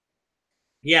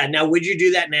Yeah. Now, would you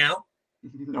do that now?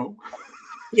 No.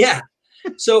 Yeah.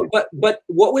 So, but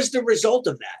what was the result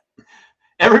of that?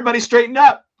 Everybody straightened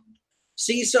up.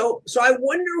 See, so I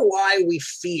wonder why we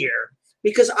fear,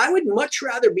 because I would much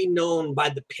rather be known by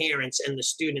the parents and the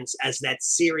students as that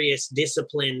serious,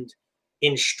 disciplined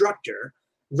instructor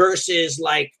versus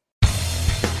like.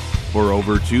 For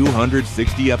over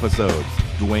 260 episodes,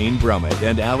 Dwayne Brummett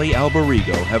and Ali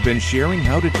Alberigo have been sharing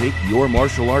how to take your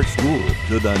martial arts school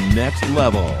to the next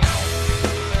level.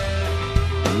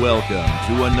 Welcome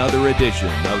to another edition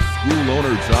of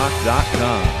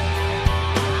SchoolOwnerTalk.com.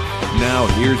 Now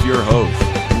here's your host,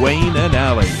 Dwayne and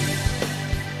Ali.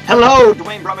 Hello,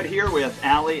 Dwayne Brummett here with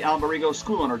Ali Alberigo,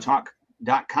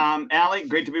 SchoolOwnerTalk.com. Ali,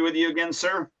 great to be with you again,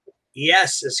 sir.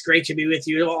 Yes, it's great to be with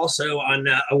you also on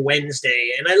a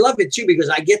Wednesday. And I love it too, because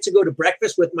I get to go to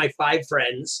breakfast with my 5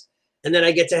 friends, and then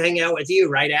I get to hang out with you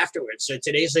right afterwards. So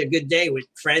today's a good day with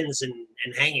friends and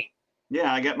hanging.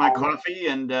 Yeah, I get my coffee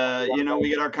and, we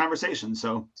get our conversation.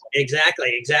 So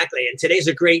Exactly. And today's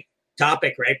a great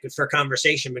topic, right, for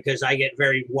conversation, because I get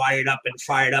very wired up and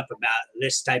fired up about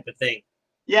this type of thing.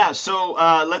 Yeah, so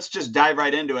let's just dive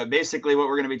right into it. Basically, what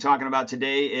we're going to be talking about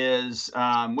today is,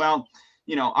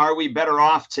 are we better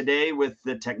off today with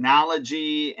the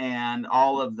technology and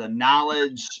all of the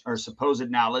knowledge or supposed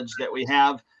knowledge that we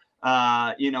have,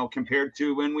 compared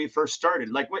to when we first started?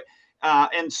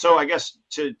 And so I guess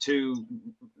to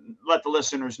let the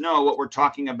listeners know, what we're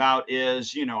talking about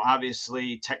is,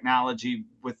 obviously technology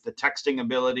with the texting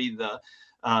ability, the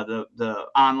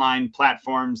online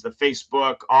platforms, the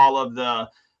Facebook, all of the,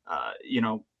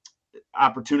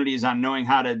 opportunities on knowing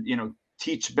how to,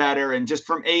 teach better, and just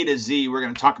from A to Z, we're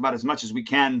going to talk about as much as we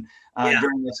can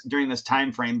during this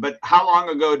time frame. But how long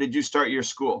ago did you start your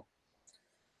school?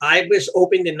 I was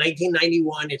opened in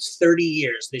 1991. It's 30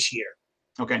 years this year.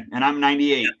 Okay, and I'm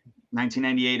 98. Yeah.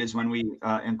 1998 is when we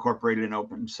incorporated and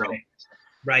opened. So,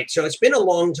 right. So it's been a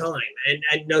long time, and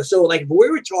no. So like, if we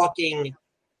were talking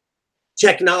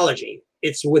technology,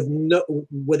 it's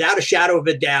without a shadow of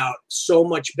a doubt so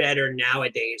much better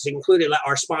nowadays. Included,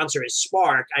 our sponsor is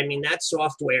Spark. I mean, that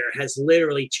software has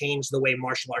literally changed the way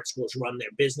martial arts schools run their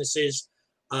businesses.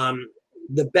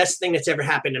 The best thing that's ever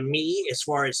happened to me, as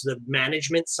far as the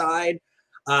management side,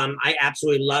 I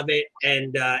absolutely love it,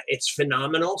 and it's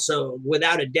phenomenal. So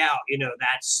without a doubt,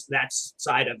 that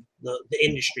side of the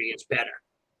industry is better.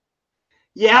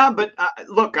 Yeah, but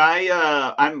look,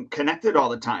 I'm connected all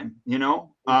the time,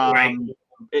 right.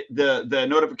 The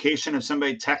notification if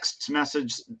somebody texts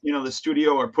message, the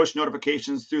studio, or push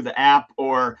notifications through the app,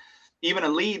 or even a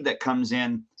lead that comes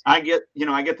in, I get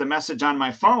the message on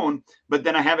my phone, but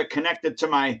then I have it connected to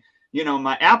my,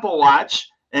 my Apple Watch.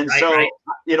 And right.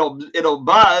 It'll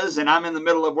buzz, and I'm in the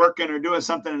middle of working or doing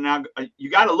something, and now you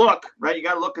got to look, right? You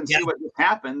got to look and see what just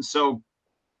happened. So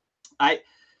I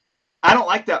don't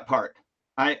like that part.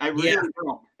 I really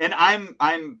don't. And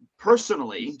I'm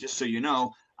personally, just so you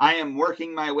know, I am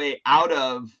working my way out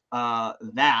of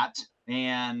that,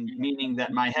 and meaning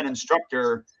that my head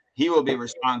instructor, he will be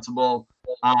responsible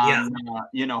on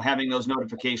having those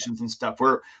notifications and stuff.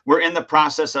 We're in the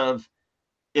process of,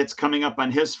 it's coming up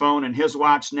on his phone and his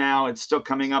watch now. It's still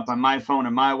coming up on my phone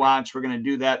and my watch. We're going to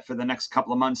do that for the next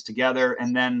couple of months together,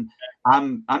 and then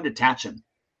I'm detaching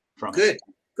from it.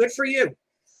 Good for you.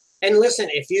 And listen,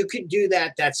 if you could do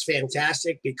that, that's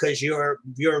fantastic, because you're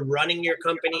running your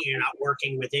company. You're not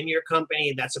working within your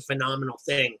company. That's a phenomenal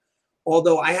thing.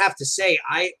 Although I have to say,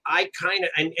 I kind of,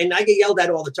 and I get yelled at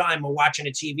all the time. I'm watching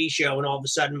a TV show, and all of a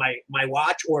sudden my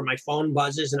watch or my phone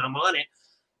buzzes, and I'm on it.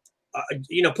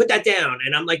 Put that down.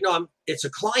 And I'm like, no, it's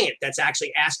a client that's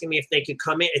actually asking me if they could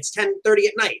come in. It's 10:30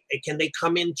 at night. Can they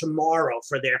come in tomorrow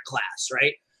for their class,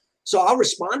 right? So I'll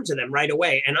respond to them right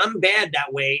away. And I'm bad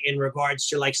that way in regards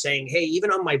to like saying, hey,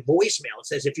 even on my voicemail, it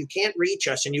says, if you can't reach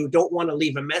us and you don't want to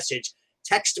leave a message,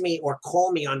 text me or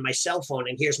call me on my cell phone,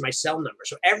 and here's my cell number.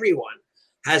 So everyone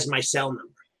has my cell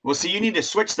number. Well, see, you need to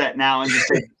switch that now and just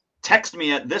say, text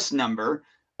me at this number,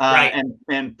 right.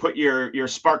 and put your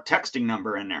Spark texting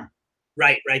number in there.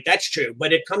 Right. That's true.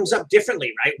 But it comes up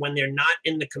differently, right? When they're not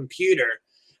in the computer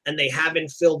and they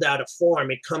haven't filled out a form,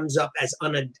 it comes up as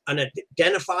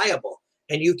unidentifiable,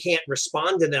 and you can't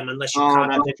respond to them unless you copy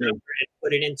the number and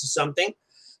put it into something.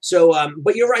 So,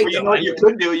 but you're right. Well, you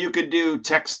could do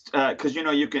text, because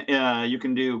you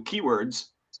can do keywords,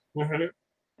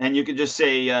 and you could just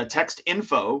say text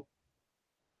info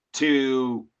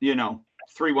to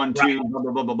 312 blah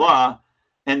blah blah blah blah.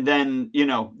 And then,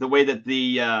 the way that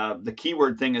the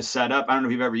keyword thing is set up, I don't know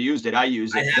if you've ever used it. I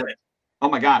use it. I have it. Oh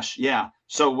my gosh. Yeah.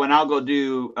 So when I'll go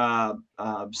do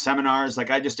seminars, like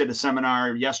I just did a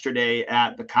seminar yesterday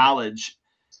at the college,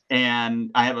 and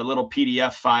I have a little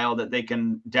PDF file that they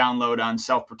can download on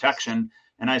self-protection.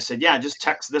 And I said, yeah, just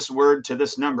text this word to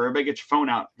this number. Everybody get your phone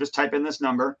out. Just type in this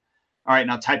number. All right,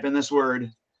 now type in this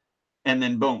word, and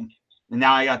then boom. And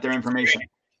now I got their information.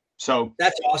 So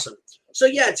that's awesome. So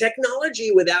yeah,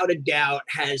 technology without a doubt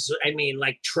has, I mean,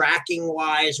 like tracking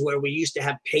wise, where we used to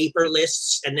have paper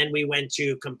lists and then we went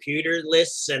to computer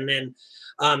lists, and then,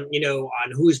 you know,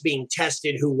 on who's being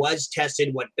tested, who was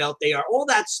tested, what belt they are, all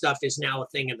that stuff is now a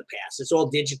thing of the past. It's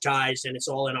all digitized and it's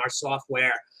all in our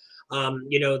software.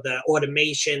 You know, the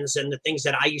automations and the things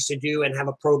that I used to do and have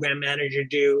a program manager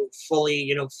do fully,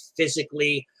 you know,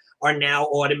 physically, are now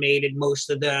automated,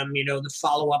 most of them, you know, the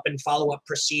follow-up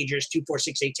procedures, 2, 4,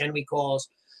 6, 8, 10 week calls.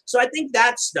 So I think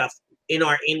that stuff in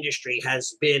our industry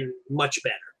has been much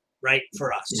better, right,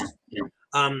 for us.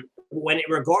 When it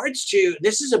regards to,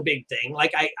 this is a big thing.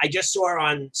 Like I just saw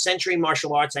on Century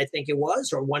Martial Arts, I think it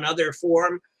was, or one other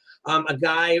forum, a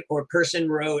guy or person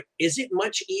wrote, is it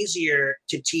much easier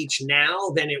to teach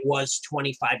now than it was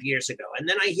 25 years ago? And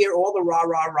then I hear all the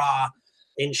rah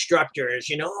instructors,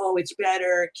 you know, oh, it's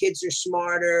better, kids are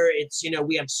smarter, it's, you know,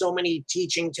 we have so many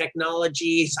teaching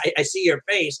technologies. I see your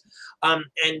face, and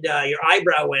your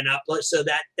eyebrow went up, so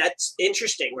that's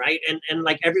interesting, right? And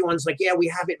like everyone's like, yeah, we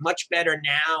have it much better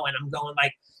now, and I'm going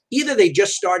like, either they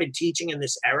just started teaching in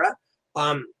this era,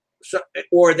 so,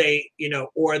 or they, you know,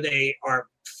 or they are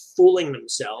fooling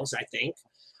themselves, I think.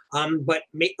 But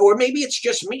or maybe it's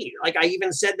just me. Like I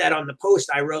even said that on the post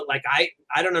I wrote, like, I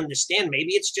don't understand.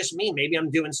 Maybe it's just me. Maybe I'm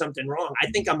doing something wrong.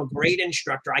 I think I'm a great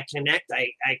instructor. I connect, I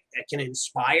can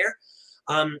inspire.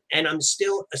 And I'm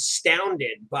still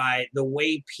astounded by the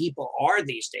way people are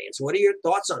these days. What are your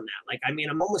thoughts on that? Like, I mean,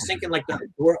 I'm almost thinking like the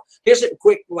world. Here's a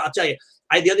quick, well, I'll tell you,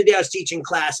 the other day I was teaching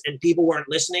class and people weren't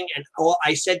listening. And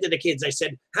I said to the kids, I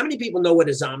said, how many people know what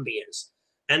a zombie is?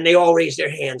 And they all raised their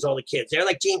hands, all the kids. They're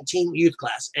like teen youth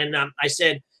class. And I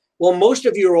said, well, most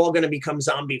of you are all going to become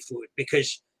zombie food,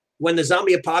 because when the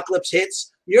zombie apocalypse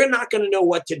hits, you're not going to know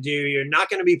what to do. You're not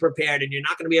going to be prepared, and you're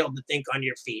not going to be able to think on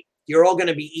your feet. You're all going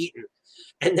to be eaten.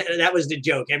 And that was the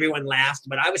joke. Everyone laughed,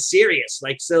 but I was serious.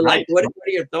 Like, so like, what are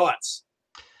your thoughts?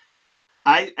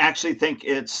 I actually think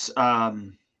it's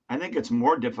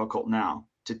more difficult now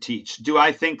to teach. Do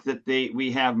I think that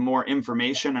we have more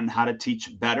information on how to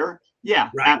teach better?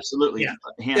 Yeah, absolutely. Yeah,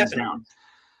 hands definitely.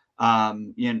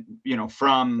 Down. You know,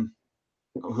 from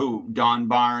Dawn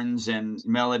Barnes and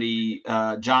Melody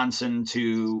Johnson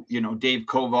to, you know, Dave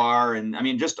Kovar. And I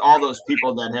mean, just all those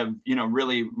people that have, you know,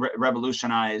 really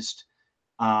revolutionized,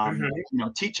 you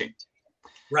know, teaching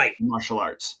martial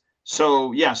arts.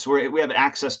 So yes, we have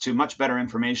access to much better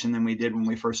information than we did when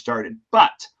we first started.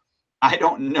 But I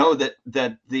don't know that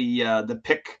the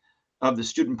pick of the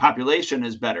student population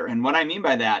is better. And what I mean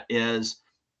by that is,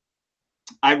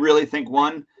 I really think,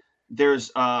 one,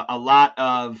 there's a lot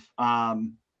of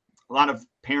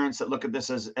parents that look at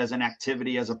this as an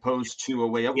activity as opposed to a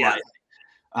way of life.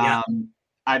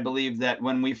 I believe that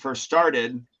when we first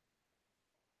started,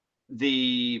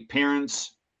 the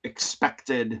parents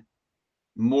expected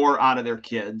more out of their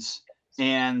kids,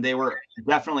 and they were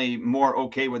definitely more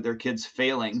okay with their kids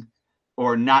failing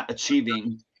or not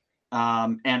achieving,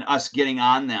 and us getting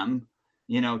on them,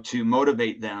 you know, to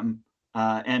motivate them.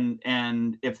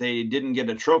 And if they didn't get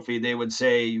a trophy, they would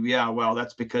say, yeah, well,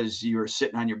 that's because you were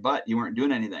sitting on your butt. You weren't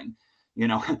doing anything, you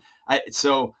know?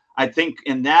 So I think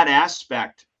in that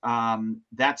aspect,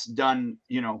 that's done,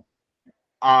 you know,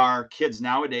 our kids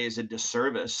nowadays a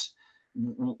disservice.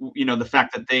 You know, the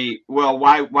fact that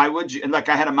why would you? And like,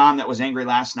 I had a mom that was angry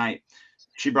last night.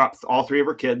 She brought all 3 of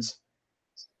her kids.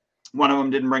 One of them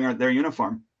didn't bring their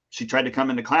uniform. She tried to come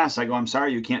into class. I go, I'm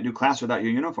sorry, you can't do class without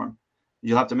your uniform.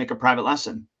 You'll have to make a private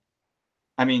lesson.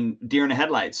 I mean, deer in the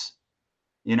headlights,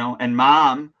 you know. And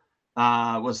mom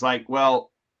was like,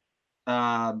 well,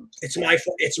 it's my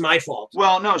fault. It's my fault.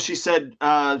 Well, no, she said,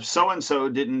 so-and-so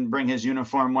didn't bring his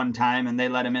uniform one time and they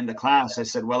let him into class. I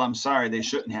said, well, I'm sorry, they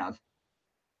shouldn't have.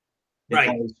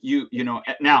 Because you know,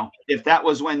 now, if that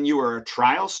was when you were a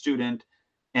trial student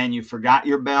and you forgot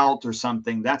your belt or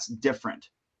something, that's different.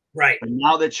 Right. But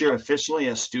now that you're officially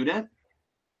a student,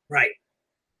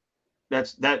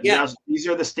 these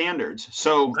are the standards.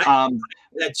 So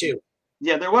that too.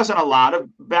 Yeah, there wasn't a lot of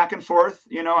back and forth.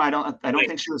 You know, I don't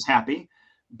think she was happy,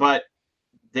 but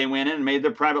they went in and made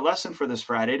their private lesson for this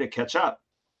Friday to catch up.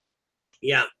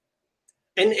 Yeah.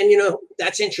 And you know,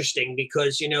 that's interesting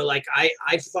because, you know, like I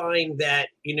find that,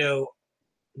 you know,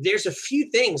 there's a few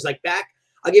things like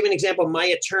I'll give an example. My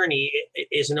attorney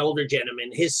is an older gentleman.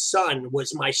 His son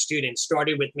was my student,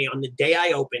 started with me on the day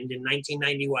I opened in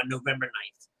 1991, November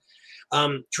 9th.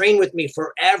 trained with me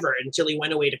forever until he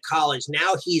went away to college.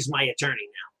 Now he's my attorney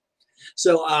now.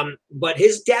 So, but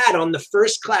his dad on the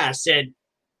first class said,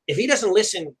 if he doesn't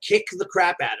listen, kick the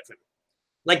crap out of him.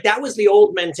 Like that was the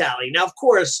old mentality. Now, of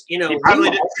course, you know, he probably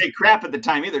didn't say crap at the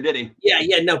time either, did he?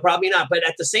 Yeah, no, probably not. But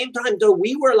at the same time, though,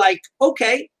 we were like,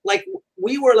 okay, like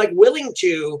we were like willing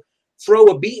to throw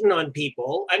a beating on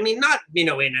people. I mean, not, you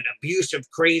know, in an abusive,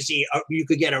 crazy, you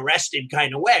could get arrested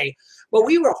kind of way, but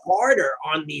we were harder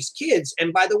on these kids.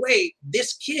 And by the way,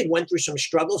 this kid went through some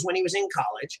struggles when he was in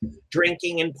college,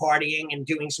 drinking and partying and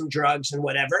doing some drugs and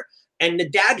whatever. And the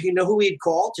dad, you know who he'd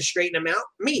call to straighten him out?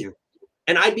 Me.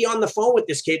 And I'd be on the phone with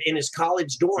this kid in his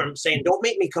college dorm saying, don't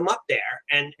make me come up there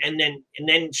and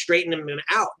then straighten him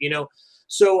out, you know?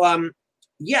 So,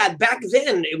 yeah, back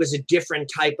then it was a different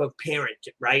type of parent,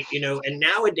 right? You know, and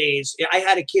nowadays I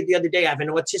had a kid the other day. I have an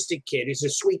autistic kid. He's a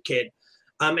sweet kid.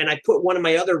 And I put one of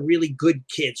my other really good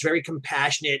kids, very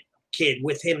compassionate kid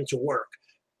with him to work.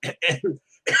 And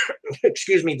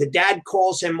excuse me, the dad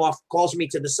calls me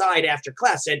to the side after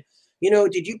class, said, you know,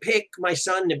 did you pick my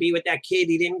son to be with that kid?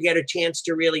 He didn't get a chance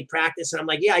to really practice. And I'm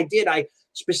like, yeah, I did. I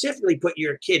specifically put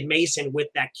your kid Mason with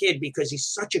that kid because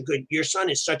your son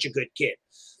is such a good kid.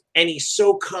 And he's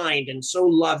so kind and so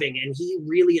loving. And he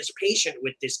really is patient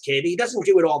with this kid. He doesn't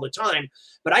do it all the time,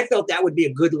 but I felt that would be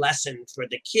a good lesson for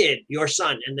the kid, your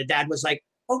son. And the dad was like,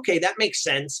 okay, that makes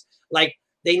sense. Like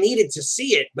they needed to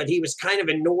see it, but he was kind of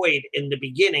annoyed in the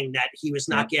beginning that he was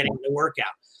not getting the workout.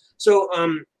 So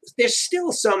there's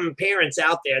still some parents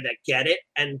out there that get it,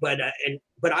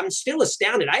 but I'm still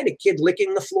astounded. I had a kid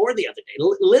licking the floor the other day,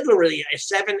 literally a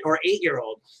 7 or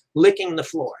 8-year-old licking the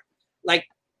floor. Like,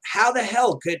 how the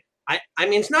hell could I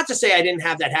mean, it's not to say I didn't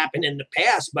have that happen in the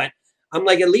past, but I'm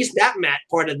like, at least that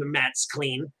part of the mat's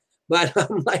clean. But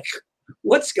I'm like,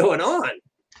 what's going on?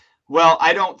 Well,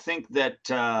 I don't think that,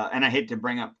 and I hate to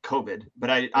bring up COVID, but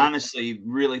I honestly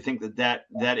really think that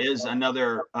is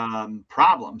another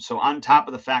problem. So on top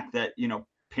of the fact that, you know,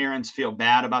 parents feel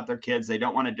bad about their kids, they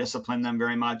don't want to discipline them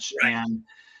very much. Right. And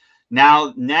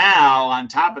now on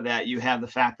top of that, you have the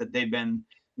fact that they've been,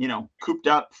 you know, cooped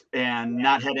up and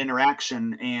not had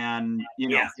interaction and, you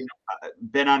know,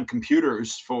 been on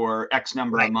computers for X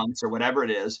number of months or whatever it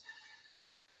is.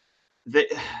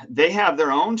 They have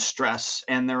their own stress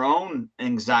and their own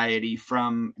anxiety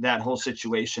from that whole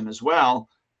situation as well.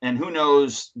 And who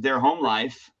knows their home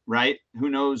life, right? Who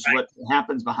knows what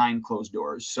happens behind closed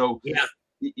doors. So,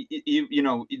 you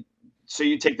know, so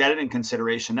you take that into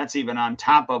consideration. That's even on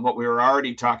top of what we were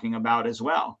already talking about as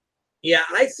well. Yeah,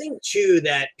 I think too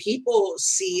that people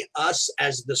see us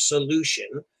as the solution.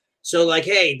 So like,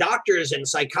 hey, doctors and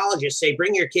psychologists say,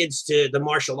 bring your kids to the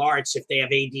martial arts if they have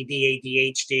ADD,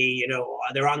 ADHD, you know,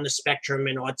 they're on the spectrum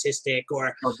and autistic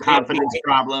or confidence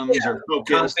problems or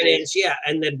focus. Confidence,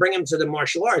 and then bring them to the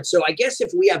martial arts. So I guess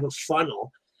if we have a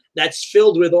funnel that's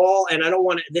filled with all, and I don't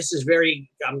want to, this is very,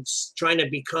 I'm trying to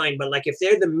be kind, but like if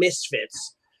they're the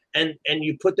misfits and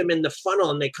you put them in the funnel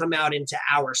and they come out into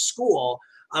our school,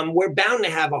 we're bound to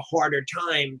have a harder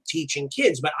time teaching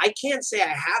kids, but I can't say I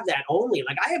have that only.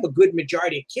 Like I have a good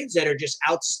majority of kids that are just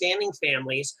outstanding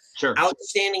families,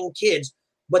 outstanding kids,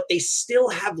 but they still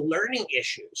have learning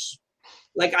issues.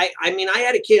 Like, I mean, I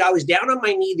had a kid, I was down on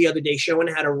my knee the other day showing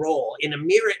how to roll in a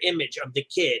mirror image of the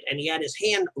kid. And he had his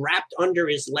hand wrapped under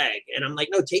his leg. And I'm like,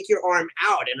 no, take your arm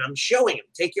out. And I'm showing him,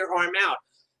 take your arm out.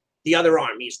 The other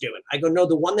arm he's doing. I go, no,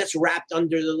 the one that's wrapped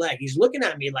under the leg. He's looking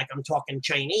at me like I'm talking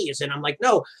Chinese. And I'm like,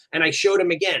 no. And I showed him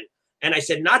again. And I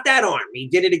said, not that arm. He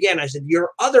did it again. I said,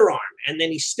 your other arm. And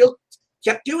then he still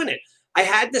kept doing it. I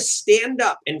had to stand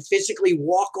up and physically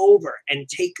walk over and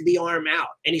take the arm out.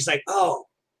 And he's like, oh,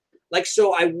 like,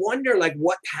 so I wonder like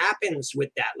what happens with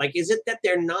that? Like, is it that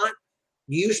they're not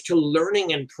used to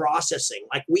learning and processing?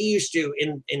 Like we used to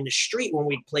in the street when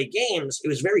we'd play games, it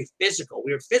was very physical.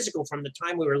 We were physical from the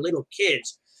time we were little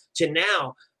kids to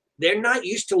now. They're not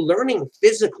used to learning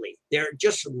physically. They're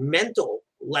just mental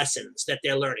lessons that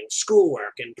they're learning,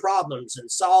 schoolwork and problems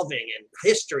and solving and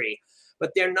history,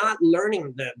 but they're not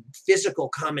learning the physical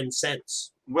common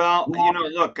sense. Well, you know,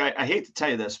 look, I hate to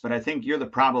tell you this, but I think you're the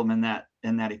problem in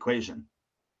that equation.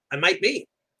 I might be.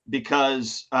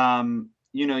 Because,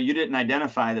 you know, you didn't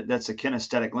identify that that's a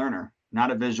kinesthetic learner,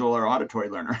 not a visual or auditory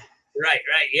learner. Right.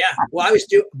 Yeah. Well, I was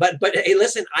but hey,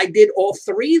 listen, I did all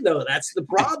three though. That's the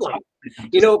problem,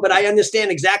 you know, but I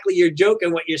understand exactly your joke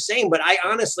and what you're saying, but I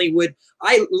honestly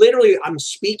I'm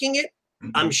speaking it,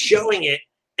 I'm showing it,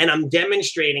 and I'm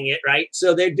demonstrating it, right?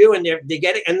 So they get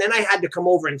it, and then I had to come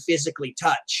over and physically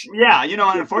touch. Yeah, you know,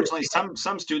 and unfortunately,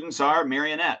 some students are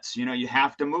marionettes. You know, you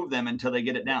have to move them until they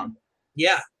get it down.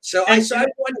 Yeah. So I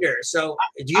wonder. So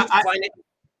do you find it?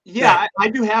 Yeah, I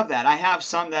do have that. I have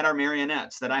some that are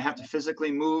marionettes that I have to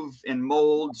physically move and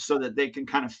mold so that they can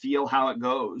kind of feel how it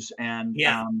goes. And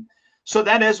Yeah. so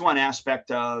that is one aspect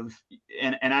of,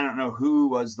 and I don't know who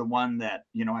was the one that,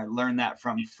 I learned that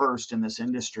from first in this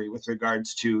industry with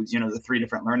regards to, the three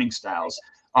different learning styles,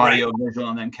 audio, visual,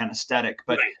 and then kinesthetic.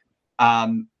 But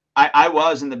I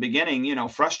was in the beginning,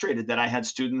 frustrated that I had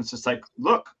students. It's like,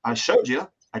 look, I showed you,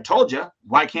 I told you,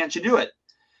 why can't you do it?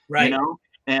 Right.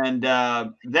 And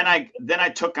then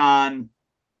I took on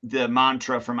the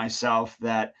mantra for myself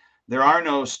that there are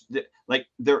no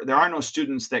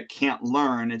students that can't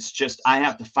learn. It's just I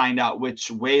have to find out which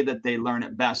way that they learn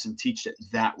it best and teach it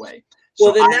that way.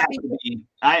 Well, So then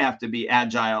I have to be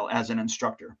agile as an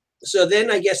instructor. So then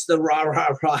I guess the rah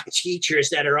teachers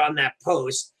that are on that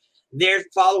post, they're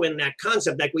following that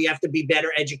concept. Like, we have to be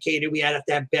better educated. We have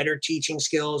to have better teaching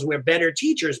skills. We're better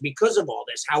teachers because of all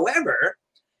this. However,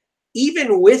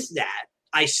 even with that,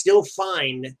 I still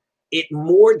find it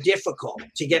more difficult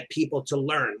to get people to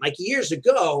learn. Like years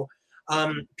ago,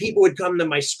 people would come to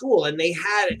my school and they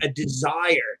had a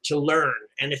desire to learn.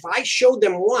 And if I showed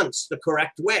them once the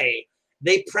correct way,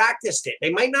 they practiced it.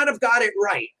 They might not have got it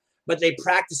right, but they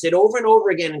practiced it over and over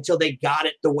again until they got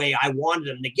it the way I wanted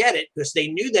them to get it, because they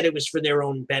knew that it was for their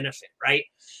own benefit, right?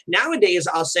 Nowadays,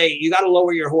 I'll say, you got to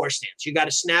lower your horse stance. You got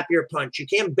to snap your punch. You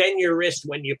can't bend your wrist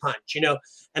when you punch,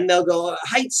 and they'll go,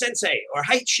 height sensei or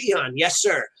height Shihan. Yes,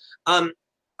 sir.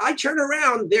 I turn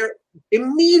around, they're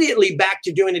immediately back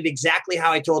to doing it exactly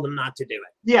how I told them not to do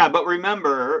it. Yeah, but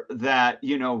remember that,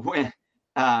 when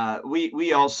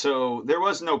we also, there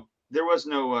was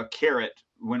no carrot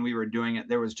when we were doing it.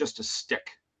 There was just a stick.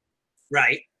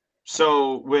 Right.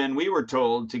 So when we were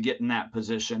told to get in that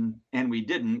position and we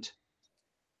didn't,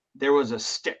 there was a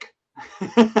stick.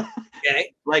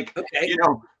 Okay. Like, you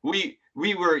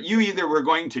either were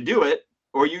going to do it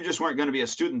or you just weren't going to be a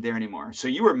student there anymore. So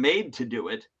you were made to do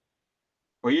it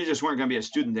or you just weren't going to be a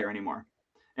student there anymore.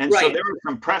 And so there was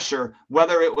some pressure,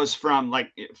 whether it was from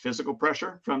like physical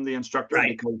pressure from the instructor,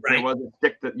 because there was a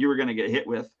stick that you were going to get hit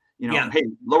with, hey,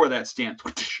 lower that stance,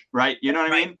 right? You know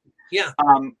what I mean? Yeah.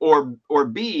 Or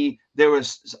B, there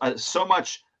was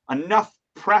enough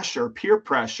pressure, peer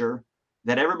pressure,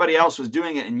 that everybody else was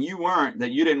doing it and you weren't,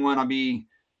 that you didn't want to be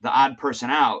the odd person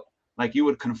out, like you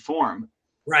would conform.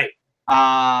 Right.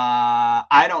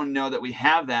 I don't know that we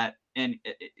have that, and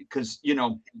because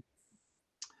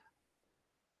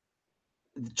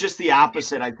just the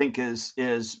opposite, I think, is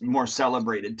more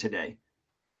celebrated today.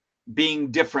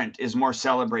 Being different is more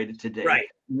celebrated today. Right.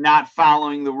 Not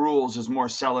following the rules is more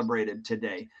celebrated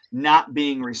today. Not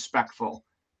being respectful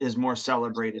is more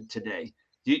celebrated today.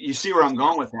 You see where I'm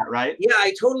going with that, right? Yeah,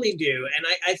 I totally do. And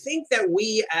I think that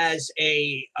we as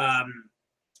an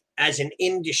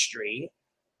industry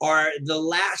are the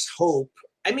last hope.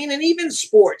 I mean, and even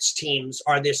sports teams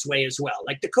are this way as well.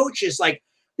 Like the coaches,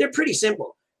 they're pretty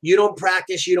simple. You don't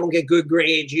practice, you don't get good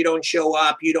grades, you don't show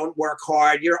up, you don't work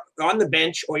hard, you're on the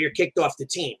bench or you're kicked off the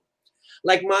team.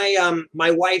 Like my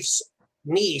wife's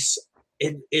niece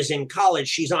is in college.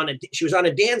 She was on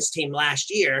a dance team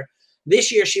last year.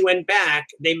 This year she went back.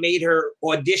 They made her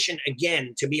audition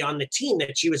again to be on the team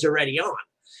that she was already on.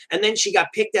 And then she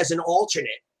got picked as an alternate.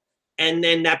 And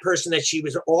then that person that she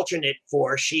was an alternate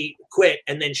for, she quit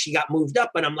and then she got moved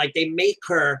up. But I'm like, they make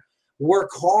her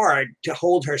work hard to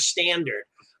hold her standard.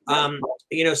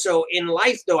 So in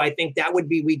life, though, I think that would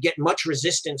be, we get much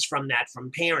resistance from that from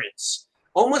parents,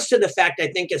 almost to the fact, I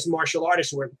think, as martial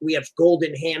artists, we have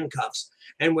golden handcuffs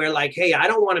and we're like, hey, I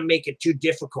don't want to make it too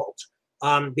difficult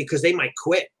because they might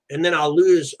quit and then I'll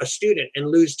lose a student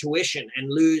and lose tuition and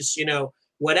lose,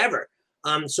 whatever.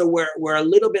 So we're a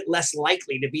little bit less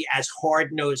likely to be as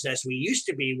hard-nosed as we used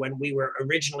to be when we were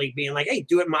originally being like, hey,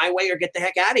 do it my way or get the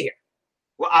heck out of here.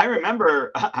 Well, I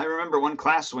remember one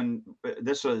class when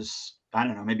this was, I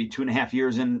don't know, maybe 2.5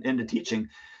 years into teaching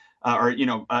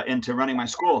into running my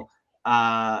school,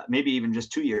 maybe even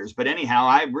just 2 years. But anyhow,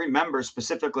 I remember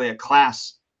specifically a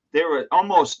class, there were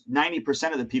almost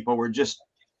 90% of the people were just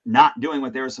not doing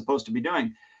what they were supposed to be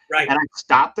doing. Right. And I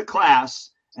stopped the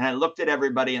class and I looked at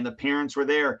everybody and the parents were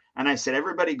there. And I said,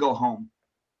 everybody go home.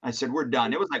 I said, we're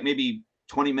done. It was like maybe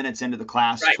 20 minutes into the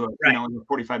class, to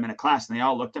a 45-minute class. And they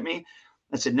all looked at me.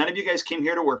 I said, none of you guys came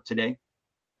here to work today.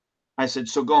 I said,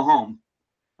 so go home.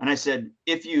 And I said,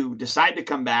 if you decide to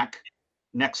come back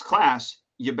next class,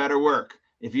 you better work.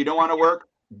 If you don't want to work,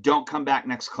 don't come back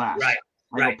next class. Right.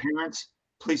 I go, parents,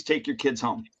 please take your kids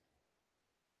home.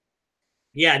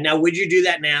 Yeah. Now, would you do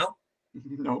that now?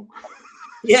 No.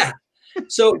 Yeah.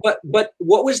 So, but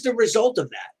what was the result of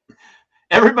that?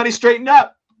 Everybody straightened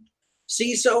up.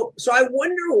 See, so I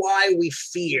wonder why we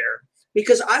fear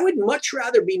because I would much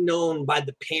rather be known by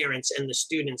the parents and the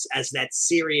students as that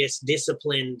serious,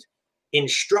 disciplined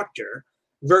instructor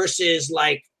versus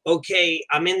like, okay,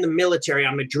 I'm in the military,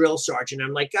 I'm a drill sergeant.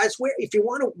 I'm like, guys, if you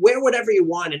want to wear whatever you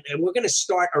want, and we're going to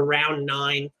start around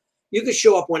 9. You can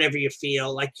show up whenever you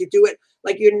feel like you do it.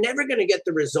 Like, you're never going to get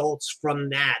the results from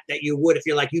that you would if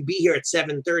you're like, you be here at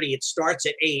 7:30, it starts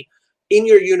at 8, in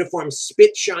your uniform,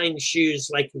 spit shine shoes,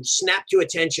 like snap to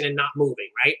attention and not moving,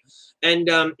 right?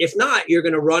 And if not, you're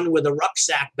going to run with a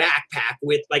rucksack backpack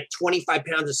with like 25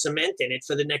 pounds of cement in it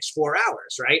for the next 4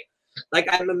 hours, right? Like,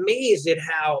 I'm amazed at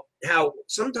how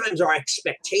sometimes our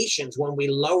expectations, when we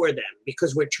lower them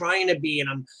because we're trying to be,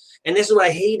 and this is what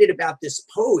I hated about this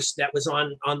post that was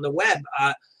on the web.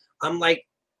 I'm like,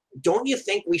 don't you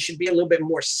think we should be a little bit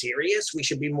more serious? We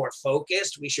should be more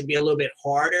focused. We should be a little bit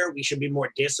harder. We should be more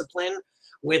disciplined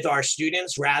with our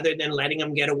students rather than letting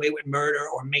them get away with murder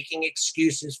or making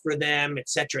excuses for them, et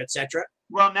cetera, et cetera.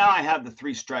 Well, now I have the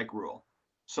 3-strike rule.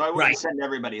 So I wouldn't send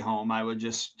everybody home. I would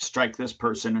just strike this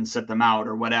person and sit them out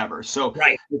or whatever. So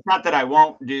it's not that I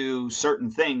won't do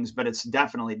certain things, but it's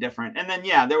definitely different. And then,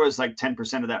 yeah, there was like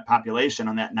 10% of that population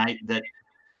on that night that,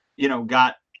 you know,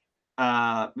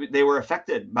 they were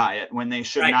affected by it when they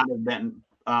should not have been,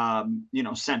 you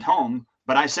know, sent home.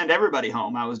 But I sent everybody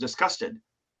home. I was disgusted.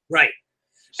 Right.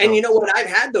 So, and you know what? I've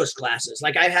had those classes.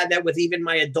 Like, I've had that with even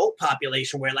my adult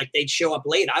population where like they'd show up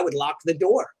late. I would lock the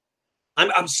door.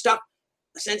 I'm stuck.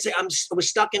 Sensei, I was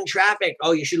stuck in traffic.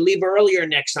 Oh, you should leave earlier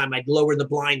next time. I'd lower the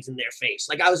blinds in their face.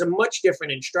 Like, I was a much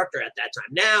different instructor at that time.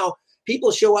 Now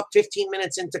people show up 15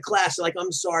 minutes into class. Like,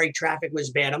 I'm sorry, traffic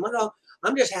was bad. I'm like, oh,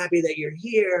 I'm just happy that you're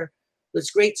here.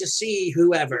 It's great to see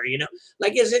whoever, you know,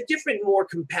 like, is a different, more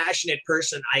compassionate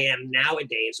person I am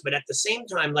nowadays. But at the same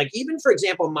time, like, even for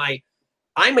example,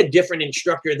 I'm a different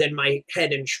instructor than my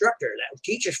head instructor that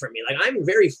teaches for me. Like, I'm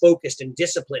very focused and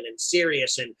disciplined and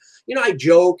serious. And, you know, I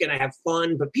joke and I have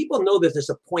fun, but people know that there's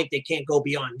a point they can't go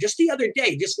beyond. Just the other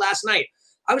day, just last night,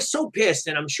 I was so pissed,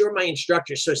 and I'm sure my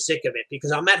instructor's so sick of it,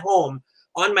 because I'm at home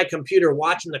on my computer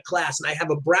watching the class, and I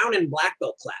have a brown and black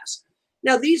belt class.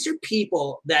 Now, these are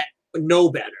people that know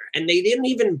better, and they didn't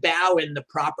even bow in the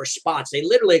proper spots. They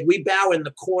literally, we bow in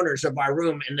the corners of our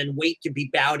room and then wait to be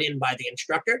bowed in by the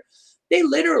instructor. They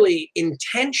literally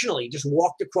intentionally just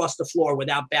walked across the floor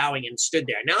without bowing and stood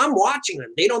there. Now I'm watching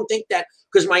them. They don't think that,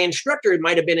 because my instructor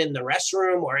might have been in the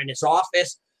restroom or in his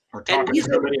office. Or talking to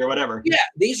somebody or whatever. Yeah,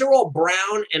 these are all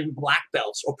brown and black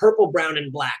belts, or purple, brown,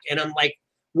 and black. And I'm like,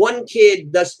 one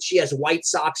kid she has white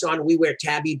socks on. We wear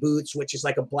tabby boots, which is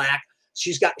like a black.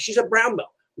 She's a brown belt.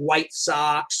 White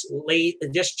socks, late,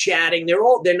 just chatting.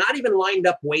 They're not even lined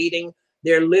up waiting.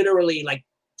 They're literally like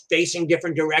facing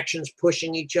different directions,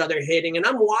 pushing each other, hitting, and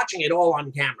I'm watching it all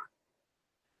on camera.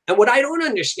 And what I don't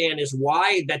understand is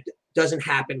why that doesn't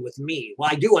happen with me. Well,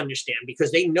 I do understand,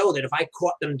 because they know that if I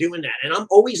caught them doing that, and I'm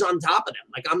always on top of them,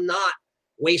 like, I'm not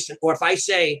wasting, or if I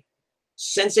say,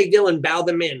 Sensei Dylan, bow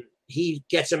them in, he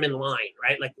gets them in line,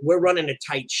 right? Like, we're running a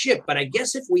tight ship. But I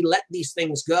guess if we let these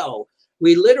things go,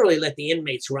 we literally let the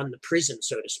inmates run the prison,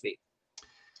 so to speak.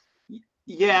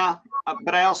 Yeah,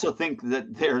 but I also think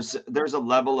that there's a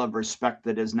level of respect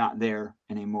that is not there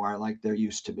anymore, like there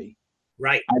used to be.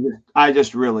 Right. I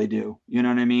just really do. You know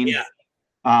what I mean? Yeah.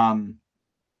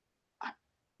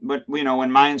 But you know,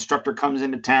 when my instructor comes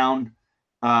into town,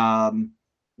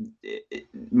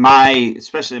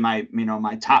 especially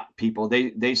my top people,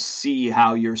 they see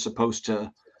how you're supposed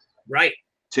to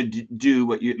do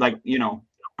what you like. You know,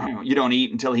 you don't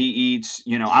eat until he eats.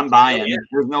 You know, I'm buying. Yeah.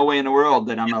 There's no way in the world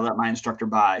that I'm gonna let my instructor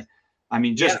buy. I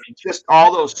mean, just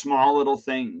all those small little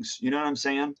things. You know what I'm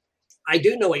saying? I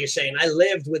do know what you're saying. I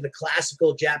lived with a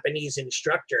classical Japanese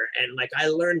instructor, and like, I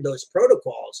learned those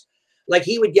protocols. Like,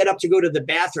 he would get up to go to the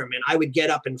bathroom, and I would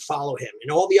get up and follow him.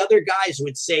 And all the other guys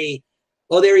would say,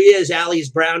 oh, there he is,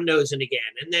 Ali's brown nosing again.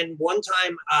 And then one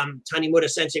time, Tanimura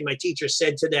Sensei, my teacher,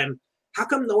 said to them, how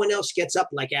come no one else gets up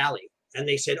like Ali? And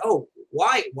they said, oh,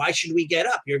 why? Why should we get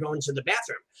up? You're going to the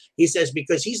bathroom. He says,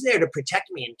 because he's there to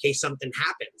protect me in case something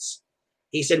happens.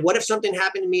 He said, what if something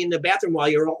happened to me in the bathroom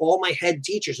while all my head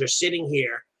teachers are sitting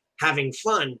here having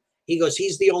fun? He goes,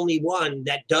 he's the only one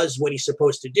that does what he's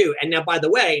supposed to do. And now, by the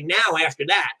way, now after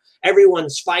that,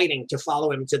 everyone's fighting to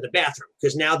follow him to the bathroom,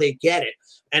 because now they get it.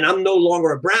 And I'm no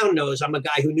longer a brown nose. I'm a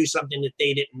guy who knew something that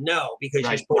they didn't know, because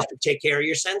you're supposed to take care of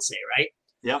your sensei, right?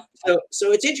 Yeah.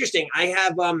 So it's interesting. I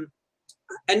have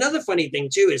another funny thing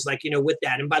too is, like, you know, with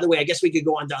that. And by the way, I guess we could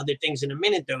go on to other things in a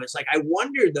minute, though. It's like, I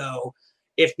wonder though,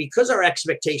 if because our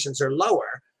expectations are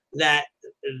lower, that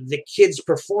the kids'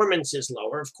 performance is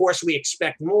lower. Of course, we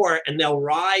expect more, and they'll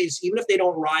rise. Even if they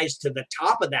don't rise to the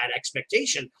top of that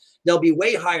expectation, they'll be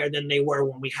way higher than they were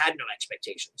when we had no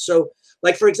expectations. So,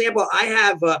 like, for example, I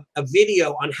have a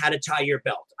video on how to tie your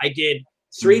belt. I did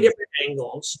 3 different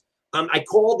angles. I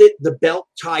called it the Belt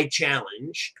Tie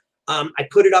Challenge. I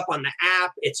put it up on the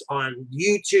app. It's on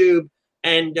YouTube.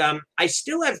 And I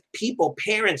still have people,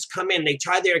 parents come in, they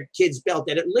tie their kid's belt,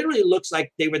 and it literally looks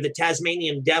like they were the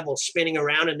Tasmanian devil spinning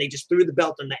around, and they just threw the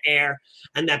belt in the air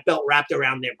and that belt wrapped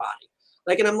around their body.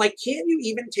 Like, and I'm like, can't you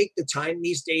even take the time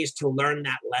these days to learn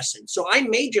that lesson? So I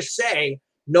may just say,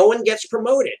 no one gets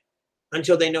promoted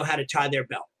until they know how to tie their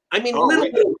belt. I mean,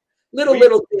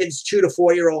 little kids, 2 to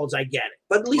 4 year olds, I get it.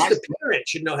 But at least the parent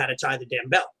should know how to tie the damn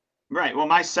belt. Right. Well,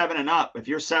 my 7 and up, if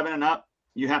you're 7 and up,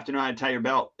 you have to know how to tie your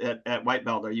belt at white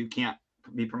belt, or you can't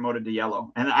be promoted to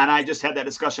yellow. And I just had that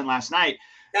discussion last night.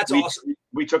 That's awesome.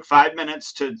 We took 5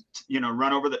 minutes to,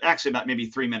 run over actually about maybe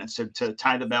 3 minutes to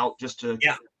tie the belt,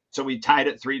 so we tied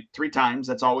it three times.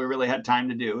 That's all we really had time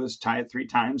to do, is tie it 3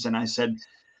 times. And I said,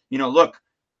 look,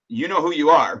 you know who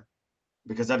you are,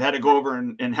 because I've had to go over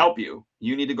and help you.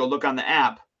 You need to go look on the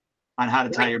app on how to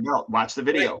tie your belt. Watch the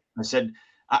video. Right. I said,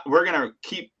 we're going to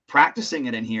keep practicing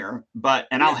it in here,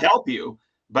 and I'll help you,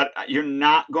 but you're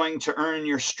not going to earn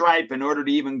your stripe in order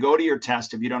to even go to your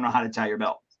test if you don't know how to tie your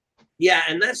belt. Yeah.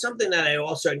 And that's something that I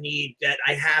also need, that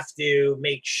I have to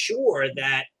make sure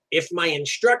that if my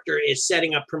instructor is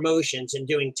setting up promotions and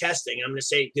doing testing, I'm going to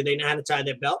say, do they know how to tie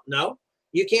their belt? No,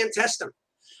 you can't test them.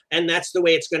 And that's the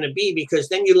way it's going to be, because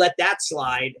then you let that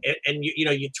slide, and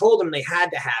you told them they had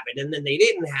to have it, and then they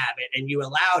didn't have it, and you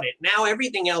allowed it. Now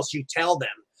everything else you tell them,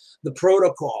 the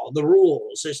protocol, the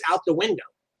rules, is out the window.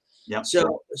 Yep.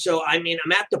 So I mean,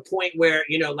 I'm at the point where,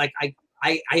 like,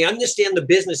 I understand the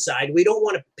business side. We don't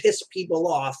want to piss people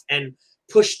off and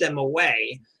push them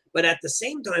away, but at the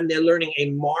same time, they're learning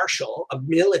a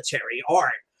military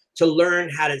art to learn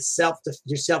how to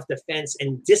do self-defense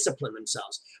and discipline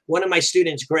themselves. One of my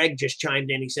students, Greg, just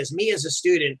chimed in. He says, me as a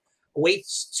student,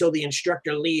 waits till the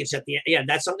instructor leaves at the end. Yeah,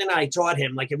 that's something that I taught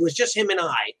him. Like, it was just him and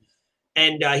I.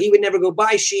 And he would never go,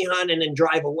 bye, Shihan, and then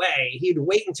drive away. He'd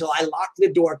wait until I locked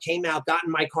the door, came out, got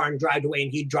in my car, and drive away,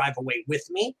 and he'd drive away with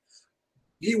me.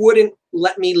 He wouldn't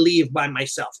let me leave by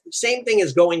myself. Same thing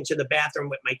as going to the bathroom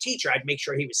with my teacher. I'd make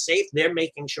sure he was safe. They're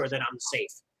making sure that I'm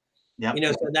safe. Yep.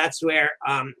 So that's where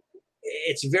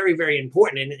it's very, very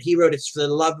important. And he wrote, it's for the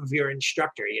love of your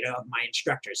instructor, of my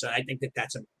instructor. So I think that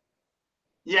that's a.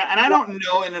 Yeah. And I don't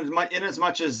know, in as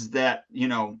much as that,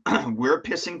 we're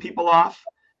pissing people off.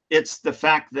 It's the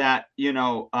fact that,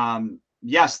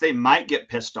 yes, they might get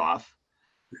pissed off,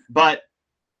 but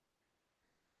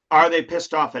are they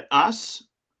pissed off at us?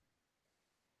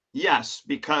 Yes,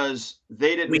 because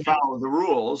they didn't follow the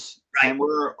rules, and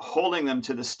we're holding them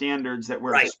to the standards that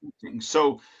we're expecting.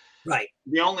 So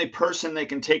the only person they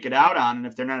can take it out on, and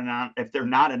if they're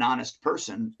not an honest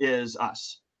person, is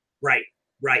us. Right.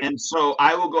 And so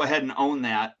I will go ahead and own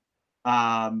that.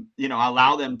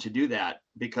 Allow them to do that,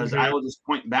 because I will just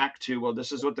point back to, well,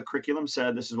 this is what the curriculum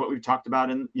said. This is what we've talked about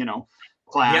in,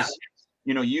 class.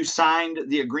 Yeah. You signed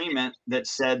the agreement that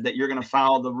said that you're going to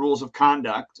follow the rules of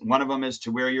conduct. One of them is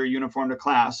to wear your uniform to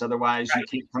class. Otherwise, you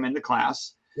can't come into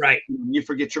class. Right. You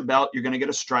forget your belt, you're going to get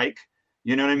a strike.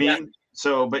 You know what I mean? Yeah.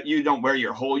 So, but you don't wear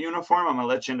your whole uniform. I'm going to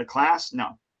let you into class.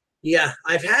 No. Yeah,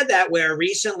 I've had that where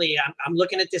recently I'm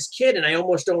looking at this kid and I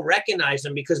almost don't recognize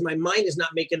them, because my mind is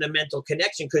not making the mental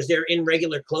connection, because they're in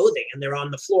regular clothing and they're on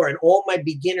the floor. And all my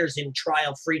beginners in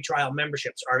free trial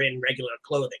memberships are in regular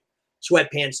clothing,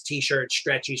 sweatpants, t-shirts,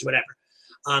 stretchies, whatever.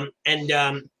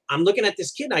 I'm looking at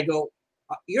this kid and I go,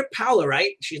 you're Paula,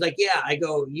 right? She's like, yeah. I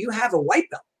go, you have a white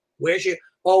belt. Where's your,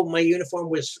 oh, my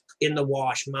uniform was in the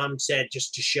wash. Mom said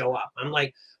just to show up. I'm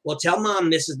like, well, tell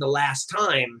mom this is the last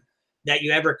time that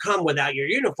you ever come without your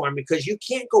uniform, because you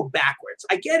can't go backwards.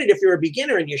 I get it. If you're a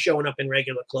beginner and you're showing up in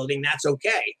regular clothing, that's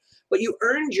okay. But you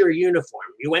earned your uniform.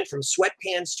 You went from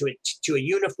sweatpants to a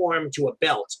uniform to a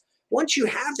belt. Once you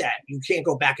have that, you can't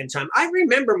go back in time. I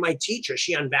remember my teacher,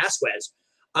 Shian Vasquez.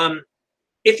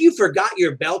 If you forgot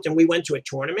your belt and we went to a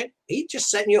tournament, he'd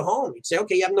just send you home. He'd say,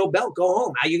 okay, you have no belt, go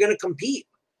home. How are you going to compete?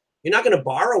 You're not going to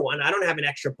borrow one. I don't have an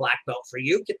extra black belt for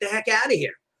you. Get the heck out of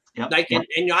here. Yep.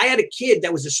 And I had a kid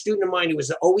that was a student of mine who was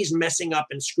always messing up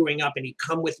and screwing up, and he'd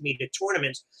come with me to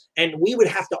tournaments, and we would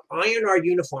have to iron our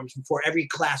uniforms before every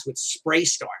class with spray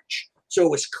starch, so it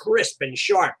was crisp and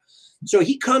sharp. So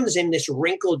he comes in this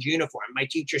wrinkled uniform. My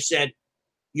teacher said,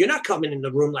 you're not coming in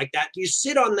the room like that. You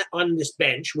sit on this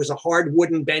bench. It was a hard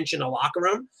wooden bench in a locker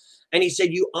room. And he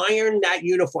said, you iron that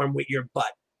uniform with your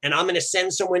butt. and I'm going to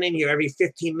send someone in here every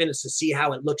 15 minutes to see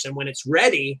how it looks. And when it's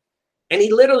ready, and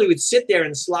he literally would sit there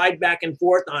and slide back and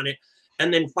forth on it.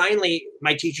 And then finally,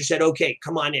 my teacher said, okay,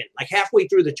 come on in. Like halfway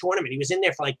through the tournament, he was in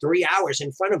there for like 3 hours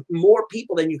in front of more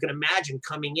people than you can imagine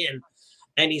coming in.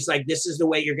 And he's like, this is the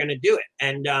way you're going to do it.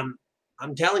 And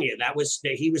I'm telling you,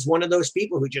 he was one of those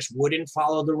people who just wouldn't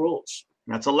follow the rules.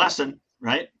 That's a lesson,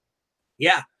 right?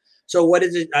 Yeah. So what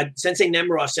is it? Sensei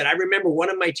Nemiroff said, I remember one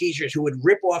of my teachers who would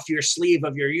rip off your sleeve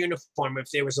of your uniform if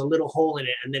there was a little hole in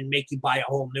it and then make you buy a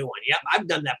whole new one. Yep, I've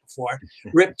done that before.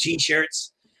 Ripped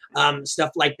T-shirts,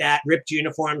 stuff like that, ripped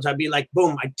uniforms. I'd be like,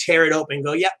 boom, I'd tear it open and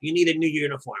go, yep, you need a new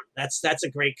uniform. That's a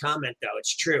great comment, though.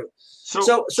 It's true.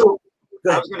 So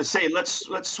I was going to say, let's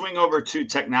swing over to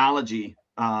technology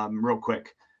real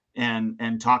quick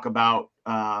and talk about,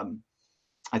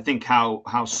 I think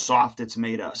how soft it's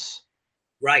made us.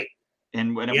 Right.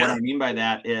 And what I mean by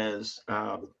that is,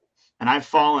 and I've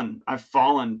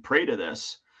fallen prey to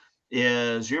this,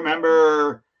 is you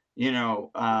remember,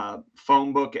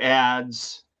 phone book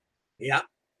ads,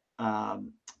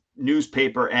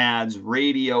 newspaper ads,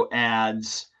 radio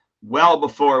ads, well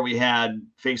before we had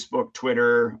Facebook,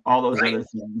 Twitter, all those other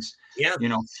things. Yeah.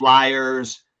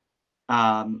 Flyers,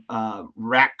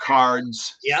 rack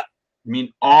cards. Yep. I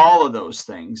mean, all of those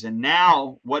things. And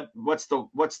now what's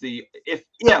the if,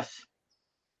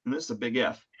 and this is a big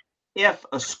if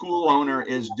a school owner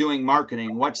is doing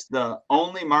marketing, what's the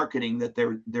only marketing that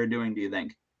they're doing, do you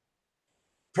think?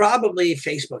 Probably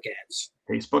Facebook ads.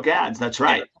 Facebook ads, that's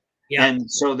right. Yeah. And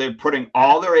so they're putting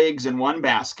all their eggs in one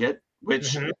basket,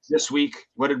 which this week,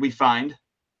 what did we find?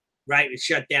 Right, we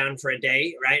shut down for a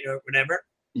day, right, or whatever.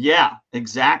 Yeah,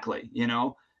 exactly.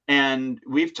 And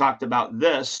we've talked about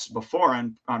this before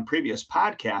on previous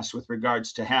podcasts with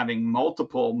regards to having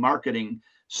multiple marketing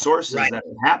sources that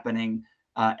are happening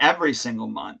every single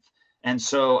month. And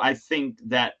so I think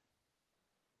that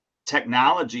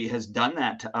technology has done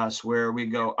that to us, where we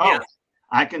go,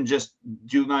 I can just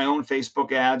do my own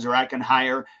Facebook ads, or I can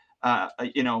hire,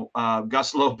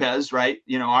 Gus Lopez, right?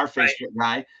 Our Facebook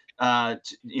guy,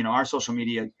 our social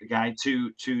media guy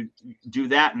to do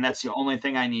that. And that's the only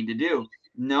thing I need to do.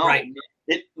 No. Right.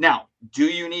 Now, do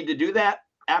you need to do that?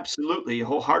 Absolutely,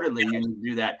 wholeheartedly, you need to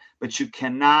do that. But you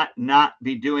cannot not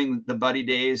be doing the buddy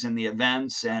days and the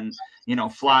events and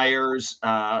flyers.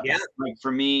 Like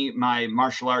for me, my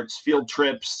martial arts field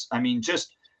trips. I mean,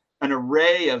 just an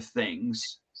array of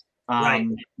things.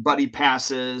 Buddy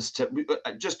passes to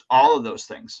just all of those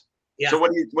things. Yeah. So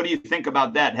what do you think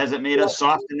about that? Has it made us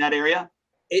soft in that area?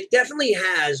 It definitely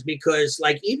has, because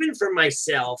like, even for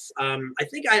myself, I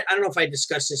think I don't know if I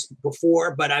discussed this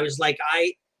before, but I was like,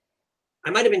 I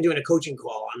might have been doing a coaching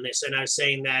call on this, and I was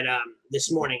saying that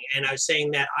this morning, and I was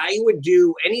saying that I would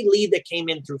do any lead that came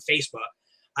in through Facebook,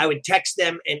 I would text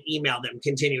them and email them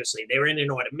continuously. They were in an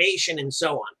automation and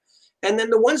so on. And then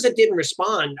the ones that didn't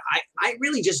respond, I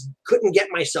really just couldn't get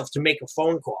myself to make a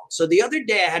phone call. So the other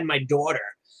day I had my daughter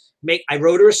I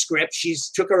wrote her a script.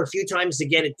 Took her a few times to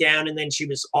get it down, and then she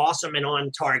was awesome and on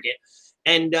target.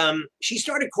 And she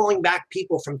started calling back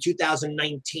people from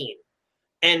 2019.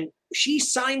 And she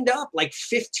signed up like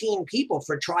 15 people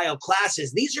for trial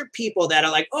classes. These are people that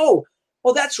are like, oh,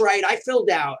 well, that's right, I filled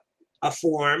out a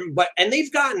form, and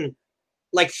they've gotten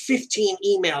like 15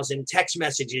 emails and text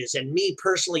messages and me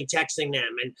personally texting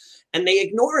them, and they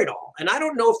ignore it all. And I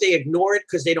don't know if they ignore it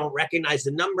because they don't recognize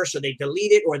the number, so they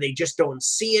delete it, or they just don't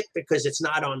see it because it's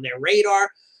not on their radar.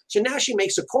 So now she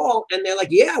makes a call and they're like,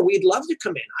 yeah, we'd love to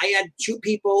come in. I had 2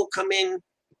 people come in.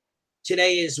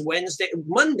 Today is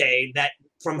Monday,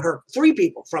 3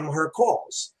 people from her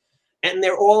calls, and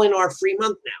they're all in our free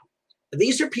month now.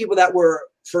 These are people that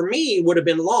for me, would have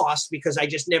been lost because I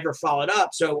just never followed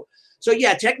up. So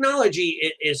yeah, technology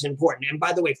is important. And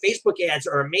by the way, Facebook ads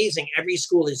are amazing. Every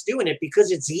school is doing it because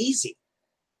it's easy.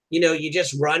 You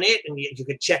just run it, and you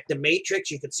could check the matrix.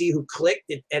 You could see who clicked.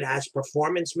 It has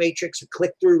performance matrix,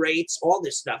 click-through rates, all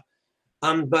this stuff.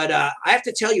 But I have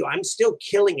to tell you, I'm still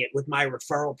killing it with my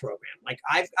referral program. Like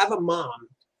I have a mom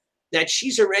that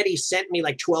she's already sent me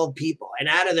like 12 people, and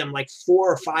out of them, like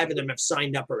 4 or 5 of them have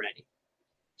signed up already.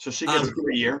 So she gets a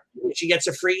free year. She gets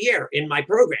a free year in my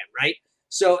program, right?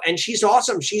 So, and she's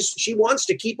awesome. She wants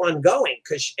to keep on going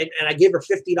and I give her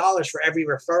 $50 for every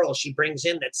referral she brings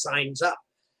in that signs up.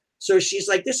 So she's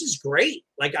like, this is great.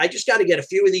 Like, I just got to get a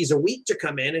few of these a week to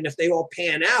come in. And if they all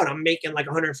pan out, I'm making like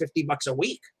 $150 a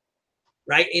week.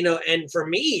 Right. And for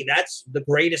me, that's the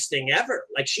greatest thing ever.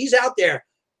 Like, she's out there.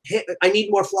 I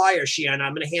need more flyers, Shiana.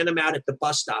 I'm going to hand them out at the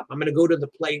bus stop. I'm going to go to the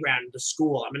playground at the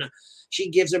school. She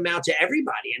gives them out to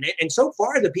everybody. And so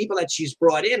far, the people that she's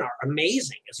brought in are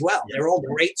amazing as well. They're all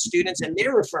great students, and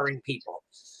they're referring people.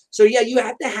 So yeah, you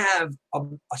have to have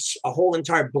a whole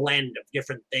entire blend of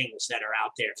different things that are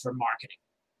out there for marketing.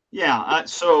 Yeah,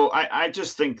 so I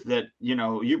just think that,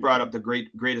 you brought up the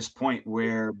greatest point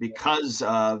where because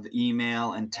of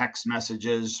email and text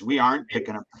messages, we aren't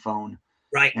picking up the phone,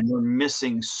 Right. and we're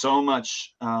missing so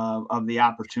much of the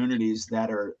opportunities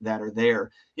that are there.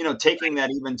 Taking that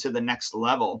even to the next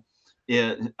level,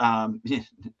 it,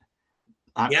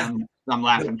 Yeah. I'm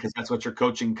laughing because that's what your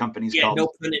coaching company's Yeah. called. No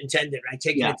pun intended. Right.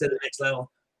 Taking Yeah, it to the next level.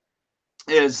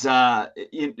 is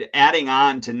adding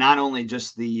on to not only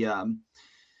just the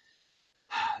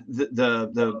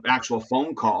actual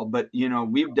phone call, but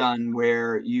we've done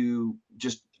where you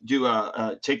just do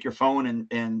take your phone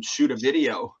and shoot a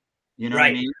video, you know what I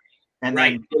Right. mean? And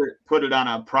Right. then put it on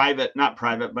a private, not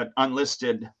private, but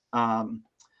unlisted,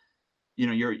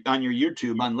 you're on your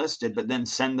YouTube unlisted, but then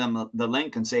send them the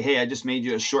link and say, hey, I just made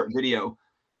you a short video.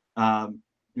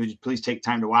 Would you please take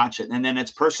time to watch it? And then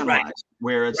it's Right. personalized,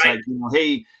 where it's Right. like,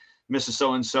 hey, Mrs.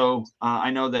 So and so, I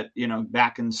know that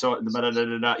back in so you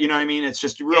know what I mean. It's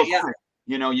just real Yeah. quick.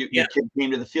 Yeah. Your kid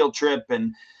came to the field trip,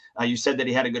 and you said that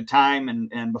he had a good time,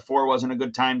 and before wasn't a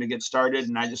good time to get started,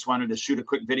 and I just wanted to shoot a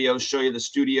quick video, show you the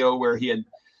studio where he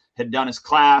had done his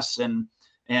class, and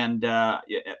and I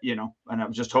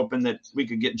was just hoping that we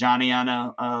could get Johnny on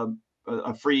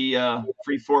a free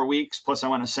 4 weeks. Plus, I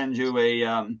want to send you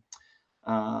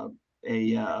uh,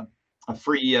 a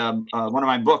free one of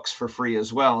my books for free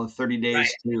as well, 30 Right.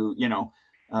 days to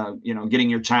getting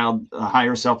your child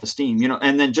higher self-esteem,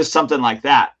 and then just something like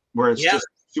that where it's Yeah. just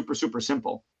super super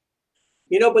simple.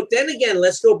 But then again,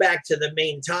 let's go back to the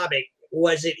main topic.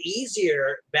 Was it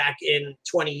easier back in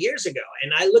 20 years ago?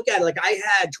 And I look at it like I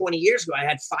had 20 years ago, I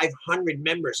had 500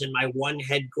 members in my one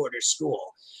headquarters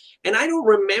school. And I don't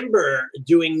remember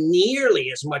doing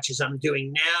nearly as much as I'm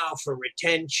doing now for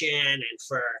retention and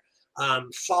for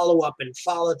follow up and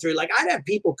follow through. Like I'd have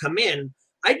people come in,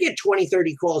 I'd get 20,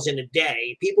 30 calls in a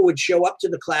day. People would show up to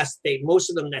the class. Most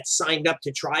of them that signed up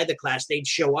to try the class, they'd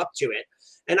show up to it.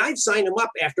 And I'd sign them up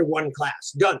after one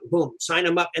class, done, boom, sign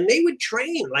them up. And they would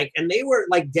train and they were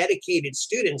like dedicated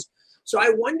students. So I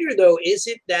wonder though, is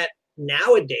it that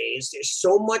nowadays there's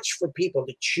so much for people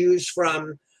to choose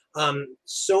from,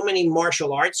 so many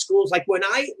martial arts schools. Like when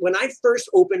I first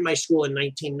opened my school in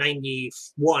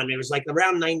 1991, it was like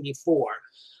around 94.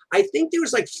 I think there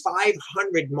was like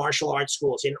 500 martial arts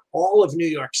schools in all of New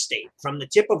York State, from the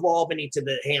tip of Albany to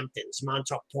the Hamptons,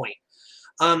 Montauk Point.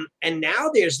 And now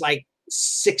there's like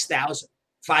 6,000,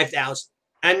 5,000.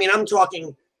 I mean, I'm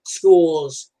talking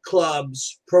schools,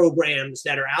 clubs, programs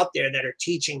that are out there that are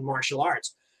teaching martial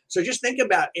arts. So just think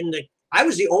about I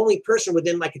was the only person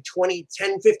within like a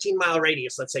 10, 15 mile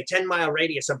radius, let's say 10-mile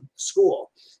radius of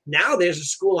school. Now there's a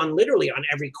school literally on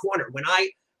every corner. When I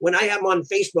am on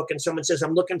Facebook and someone says,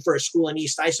 I'm looking for a school in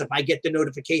East Islip, I get the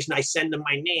notification, I send them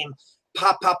my name,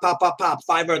 pop, pop, pop, pop, pop.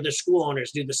 5 other school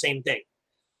owners do the same thing.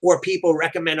 Or people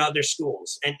recommend other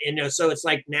schools. And so it's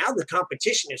like now the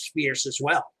competition is fierce as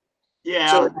well.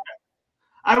 Yeah, so,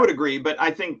 I would agree. But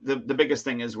I think the biggest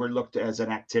thing is we're looked as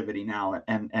an activity now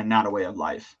and not a way of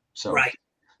life. So, right.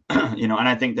 And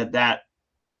I think that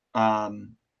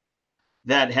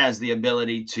has the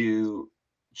ability to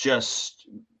just,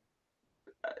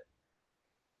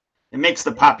 it makes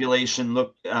the population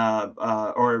look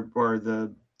or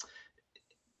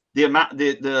the amount,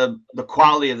 the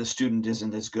quality of the student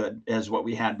isn't as good as what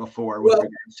we had before with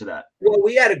regards to that. Well,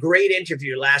 we had a great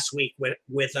interview last week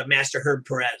with Master Herb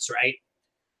Perez, right?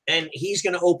 And he's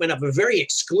going to open up a very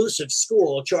exclusive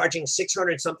school charging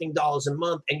 $600 something a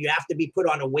month. And you have to be put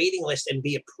on a waiting list and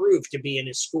be approved to be in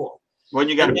his school. Well,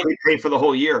 you got to prepay for the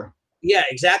whole year. Yeah,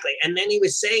 exactly. And then he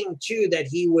was saying too, that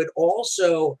he would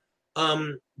also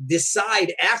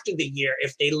decide after the year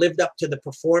if they lived up to the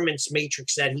performance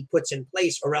matrix that he puts in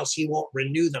place, or else he won't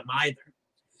renew them either.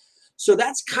 So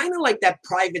that's kind of like that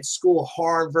private school,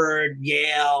 Harvard,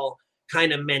 Yale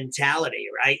kind of mentality,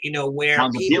 right? Where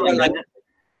Sounds people are like, it?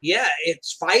 Yeah,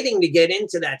 it's fighting to get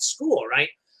into that school, right?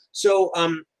 So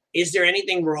is there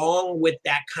anything wrong with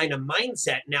that kind of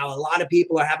mindset? Now, a lot of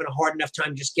people are having a hard enough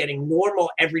time just getting normal,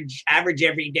 average,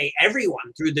 everyday,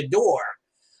 everyone through the door.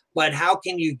 But how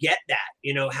can you get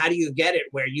that? How do you get it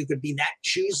where you could be that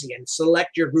choosy and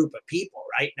select your group of people,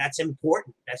 right? That's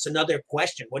important. That's another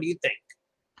question. What do you think?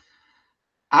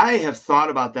 I have thought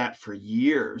about that for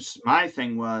years. My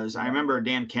thing was, I remember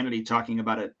Dan Kennedy talking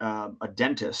about a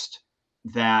dentist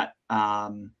that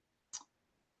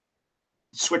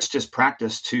switched his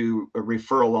practice to a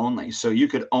referral only. So you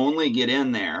could only get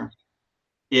in there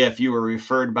if you were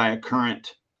referred by a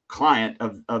current client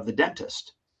of the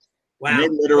dentist. And Wow. they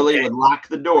literally Okay. would lock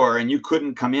the door and you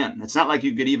couldn't come in. It's not like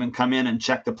you could even come in and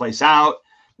check the place out.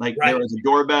 Like there Right. was a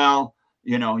doorbell,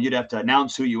 you'd have to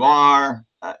announce who you are,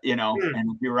 Hmm.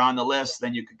 and if you were on the list,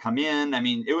 then you could come in. I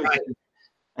mean, it was, Right.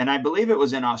 and I believe it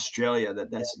was in Australia that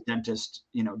this dentist,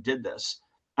 did this.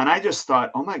 And I just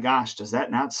thought, oh my gosh, does that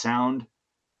not sound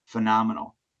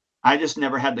phenomenal? I just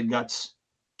never had the guts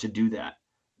to do that,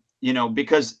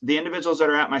 because the individuals that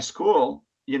are at my school,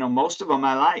 most of them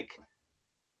I like.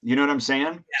 You know what I'm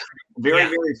saying? Very, Yeah.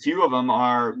 very few of them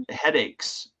are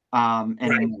headaches Right.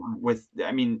 anymore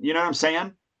I mean, you know what I'm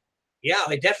saying? Yeah,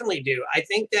 I definitely do. I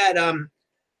think that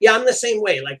yeah, I'm the same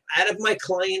way. Like out of my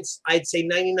clients, I'd say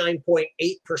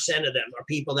 99.8% of them are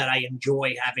people that I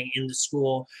enjoy having in the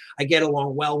school. I get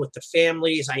along well with the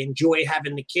families. I enjoy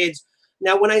having the kids.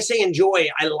 Now, when I say enjoy,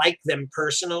 I like them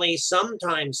personally.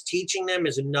 Sometimes teaching them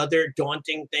is another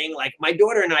daunting thing. Like my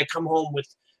daughter and I come home with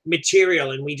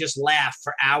material and we just laugh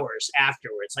for hours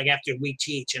afterwards, like after we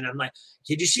teach. And I'm like,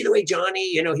 did you see the way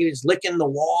Johnny, he was licking the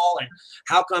wall, and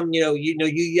how come, you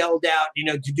yelled out,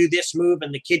 to do this move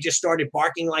and the kid just started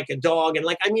barking like a dog, and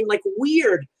like, I mean, like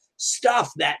weird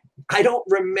stuff that I don't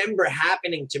remember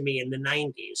happening to me in the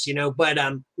 90s, but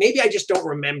maybe I just don't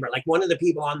remember. Like one of the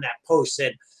people on that post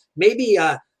said, maybe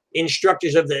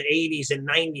instructors of the 80s and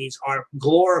 90s are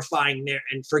glorifying their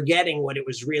and forgetting what it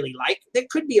was really like. There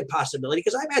could be a possibility,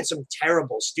 because I've had some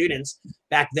terrible students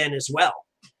back then as well,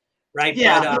 right?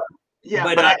 Yeah, But yeah,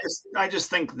 but but I just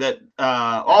think that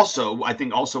I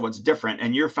think also what's different,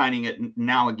 and you're finding it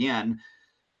now again,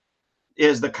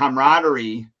 is the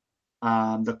camaraderie,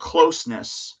 the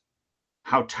closeness,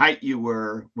 how tight you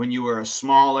were when you were a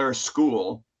smaller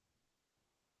school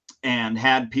and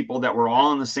had people that were all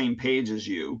on the same page as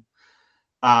you.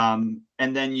 And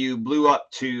then you blew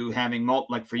up to having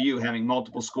like for you, having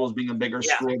multiple schools, being a bigger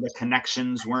yeah, school, the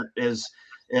connections weren't as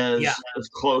yeah,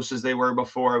 close as they were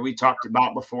before. We talked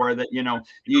about before that,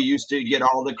 you used to get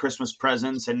all the Christmas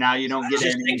presents and now you don't I get was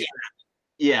just any. thinking.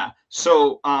 Yeah.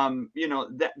 So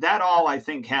that all I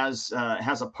think has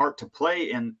a part to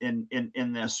play in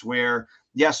this, where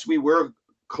yes, we were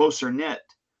closer knit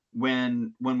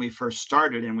when we first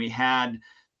started, and we had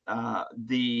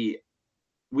the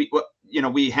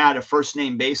we had a first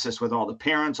name basis with all the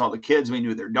parents, all the kids. We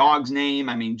knew their dog's name.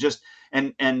 I mean, just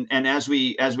and as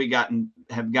we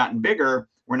have gotten bigger,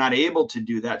 we're not able to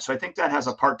do that. So I think that has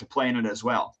a part to play in it as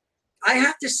well. I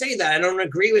have to say that I don't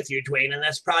agree with you, Dwayne, and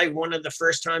that's probably one of the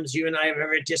first times you and I have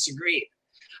ever disagreed.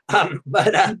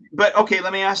 But But okay,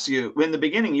 let me ask you. In the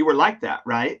beginning, you were like that,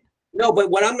 right? no, but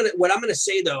what I'm gonna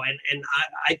say though, and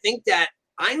I think that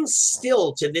I'm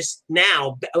still to this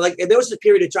now, like there was a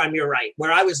period of time, you're right,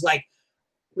 where I was like,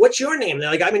 what's your name?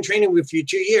 They're like, I've been training with you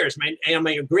 2 years, man. And I'm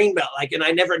a green belt. Like, and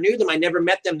I never knew them. I never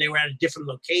met them. They were at a different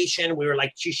location. We were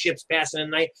like two ships passing the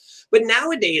night. But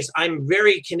nowadays, I'm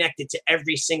very connected to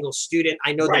every single student.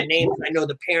 I know their Right. names. I know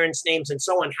the parents' names and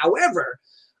so on. However,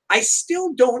 I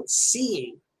still don't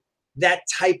see that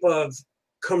type of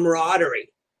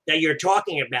camaraderie that you're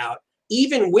talking about,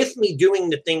 even with me doing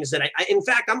the things that in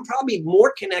fact, I'm probably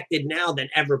more connected now than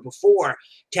ever before,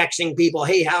 texting people,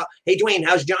 hey, Dwayne,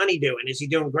 how's Johnny doing? Is he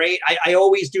doing great? I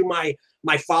always do my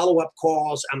follow-up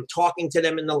calls. I'm talking to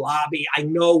them in the lobby. I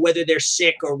know whether they're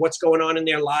sick or what's going on in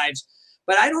their lives.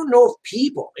 But I don't know if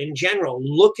people in general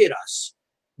look at us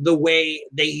the way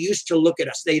they used to look at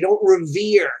us. They don't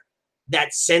revere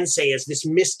that sensei as this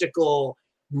mystical,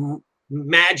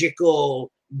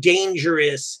 magical,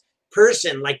 dangerous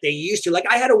person like they used to. Like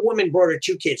I had a woman brought her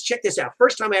two kids. Check this out.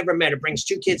 First time I ever met her, brings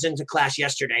two kids into class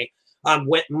yesterday,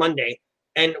 went Monday.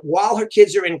 And while her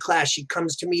kids are in class, she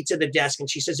comes to me to the desk and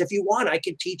she says, if you want, I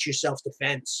could teach you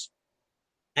self-defense.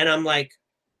 And I'm like,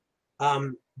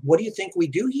 what do you think we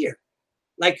do here?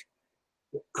 Like,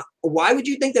 why would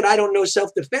you think that I don't know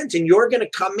self-defense and you're going to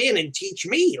come in and teach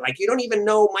me? Like, you don't even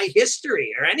know my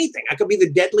history or anything. I could be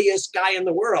the deadliest guy in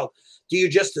the world. Do you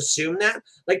just assume that?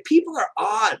 Like, people are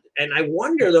odd. And I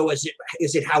wonder, though, is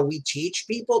it how we teach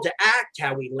people to act,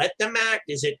 how we let them act?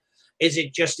 Is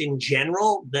it just in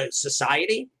general, the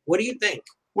society? What do you think?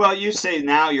 Well, you say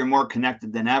now you're more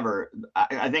connected than ever.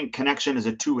 I think connection is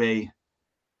a two-way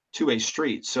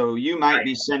street. So you might Right.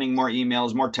 be sending more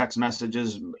emails, more text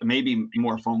messages, maybe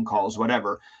more phone calls,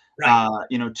 whatever, Right.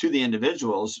 to the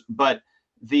individuals. But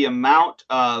the amount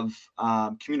of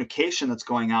communication that's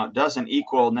going out doesn't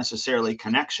equal necessarily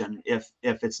connection if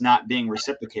it's not being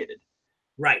reciprocated.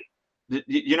 Right.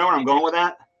 You know where I'm going with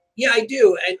that? Yeah, I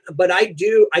do. But I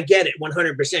get it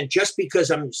 100%. Just because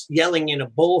I'm yelling in a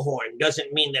bullhorn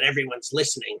doesn't mean that everyone's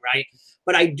listening, right?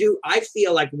 But I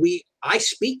feel like I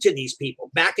speak to these people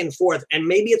back and forth, and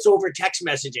maybe it's over text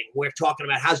messaging. We're talking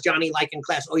about how's Johnny liking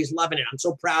class? Oh, he's loving it. I'm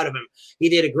so proud of him. He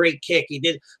did a great kick. He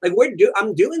did like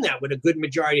I'm doing that with a good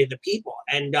majority of the people.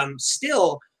 And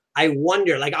still I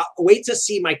wonder, like, I'll wait to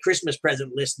see my Christmas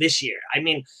present list this year. I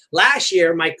mean, last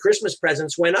year, my Christmas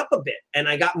presents went up a bit and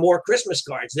I got more Christmas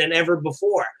cards than ever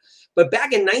before. But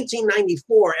back in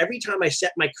 1994, every time I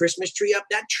set my Christmas tree up,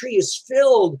 that tree is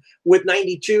filled with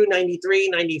 92, 93,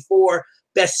 94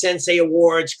 Best Sensei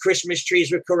Awards, Christmas trees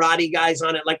with karate guys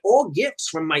on it, like all gifts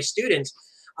from my students.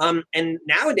 And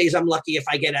nowadays I'm lucky if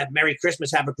I get a Merry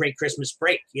Christmas, have a great Christmas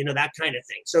break, that kind of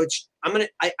thing. So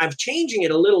I'm changing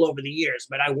it a little over the years,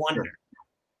 but I wonder. Sure.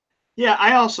 Yeah,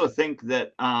 I also think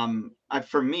that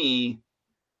for me,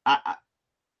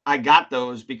 I got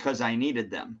those because I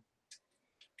needed them.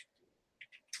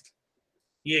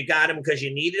 You got them because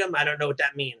you needed them? I don't know what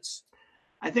that means.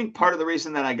 I think part of the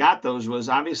reason that I got those was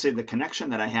obviously the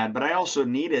connection that I had, but I also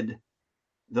needed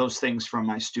those things from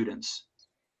my students.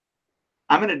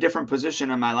 I'm in a different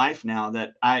position in my life now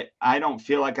that I don't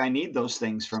feel like I need those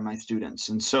things from my students.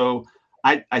 And so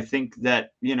I think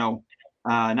that,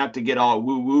 not to get all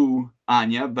woo woo on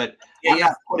you, but I'm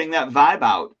not putting that vibe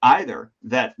out either,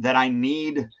 that I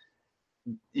need,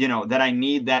 that I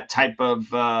need that type of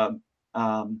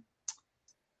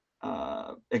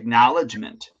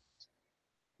acknowledgement.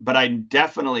 But I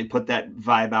definitely put that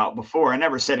vibe out before. I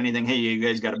never said anything, hey, you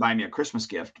guys got to buy me a Christmas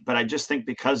gift. But I just think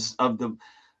because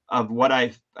of what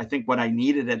I think what I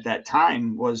needed at that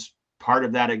time was part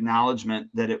of that acknowledgement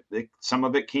that some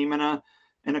of it came in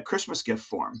a Christmas gift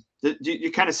form. Do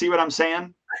you kind of see what I'm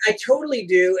saying? I totally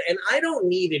do. And I don't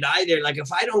need it either. Like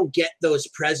if I don't get those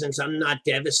presents, I'm not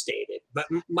devastated. But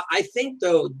I think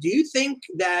though, do you think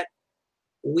that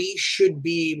we should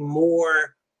be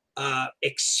more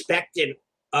expectant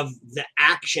of the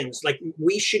actions? Like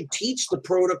we should teach the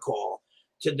protocol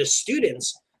to the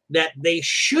students that they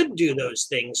should do those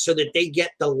things so that they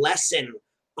get the lesson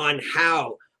on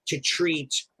how to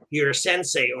treat your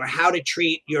sensei or how to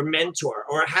treat your mentor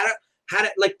or how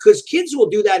to like, because kids will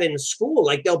do that in school.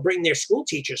 Like they'll bring their school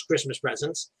teachers Christmas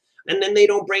presents and then they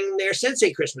don't bring their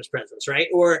sensei Christmas presents, right?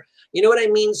 Or you know what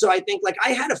I mean? So I think like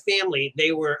I had a family,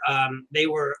 they were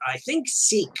I think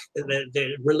Sikh,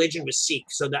 the religion was Sikh.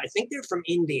 So I think they're from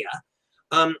India.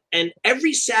 And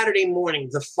every Saturday morning,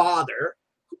 the father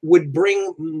would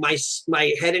bring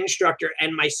my head instructor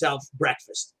and myself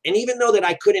breakfast. And even though that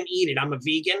I couldn't eat it, I'm a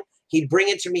vegan, he'd bring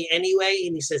it to me anyway.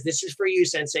 And he says, this is for you,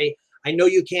 sensei. I know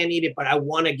you can't eat it, but I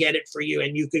want to get it for you.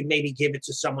 And you could maybe give it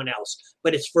to someone else,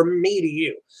 but it's for me to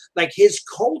you. Like his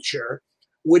culture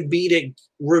would be to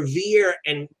revere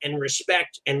and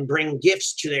respect and bring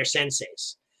gifts to their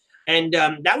senseis. And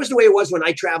that was the way it was when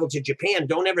I traveled to Japan.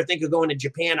 Don't ever think of going to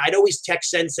Japan. I'd always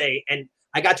text sensei. And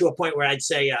I got to a point where I'd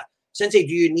say, sensei,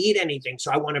 do you need anything?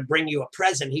 So I want to bring you a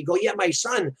present. He'd go, yeah, my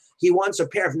son, he wants a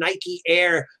pair of Nike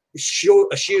Air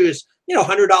shoes,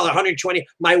 $100, $120.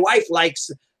 My wife likes,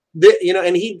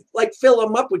 and he'd like fill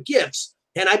them up with gifts.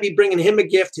 And I'd be bringing him a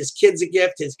gift, his kids a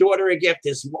gift, his daughter a gift,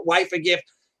 his wife a gift.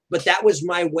 But that was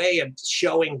my way of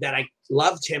showing that I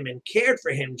loved him and cared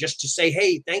for him, just to say,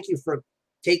 hey, thank you for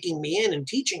taking me in and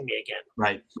teaching me again.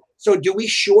 Right. So do we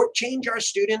shortchange our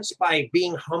students by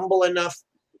being humble enough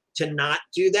to not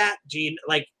do that? Do you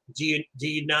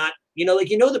not,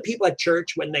 the people at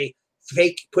church when they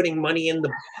fake putting money in the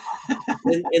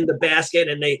in the basket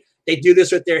and they do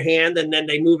this with their hand and then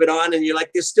they move it on and you're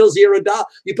like, there's still $0.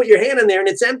 You put your hand in there and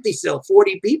it's empty still.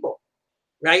 40 people,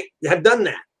 right, have done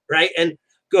that, right? And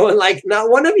going like, not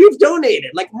one of you've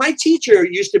donated. Like my teacher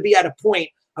used to be at a point,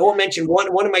 I won't mention one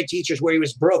of my teachers where he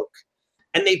was broke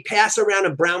and they'd pass around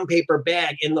a brown paper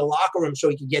bag in the locker room so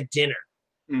he could get dinner.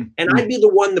 And I'd be the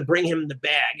one to bring him the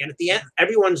bag. And at the end,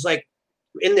 everyone's like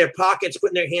in their pockets,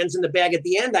 putting their hands in the bag. At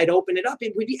the end, I'd open it up.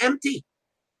 It would be empty.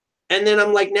 And then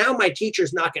I'm like, now my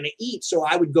teacher's not going to eat. So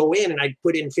I would go in and I'd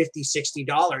put in $50,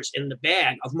 $60 in the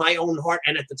bag of my own heart.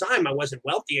 And at the time, I wasn't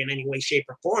wealthy in any way, shape,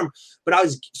 or form.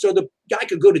 But so the guy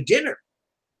could go to dinner,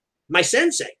 my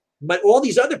sensei. But all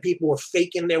these other people were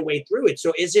faking their way through it.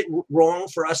 So is it wrong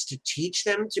for us to teach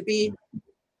them to be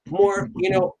more,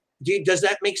 does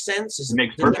that make sense? It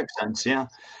makes perfect sense. Yeah.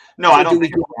 No, I don't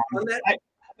think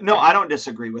no, I don't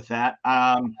disagree with that.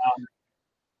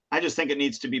 I just think it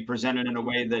needs to be presented in a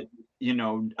way that,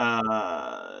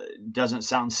 doesn't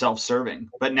sound self-serving.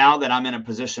 But now that I'm in a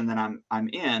position that I'm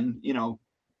in,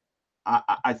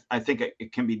 I think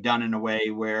it can be done in a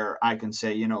way where I can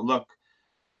say, look,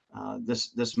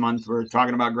 this month we're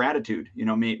talking about gratitude,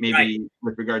 maybe Right.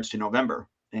 with regards to November.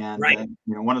 And, Right.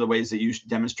 one of the ways that you should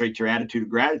demonstrate your attitude of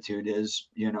gratitude is,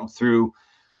 through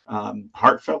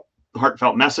heartfelt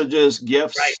messages, Right.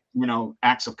 gifts,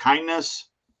 acts of kindness.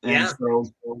 And Yeah.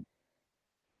 so,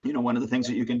 one of the things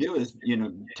that you can do is,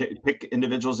 pick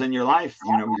individuals in your life,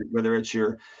 whether it's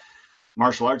your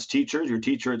martial arts teachers, your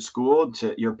teacher at school,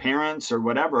 to your parents or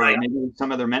whatever, or Right. maybe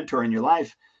some other mentor in your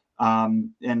life.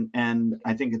 And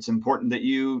I think it's important that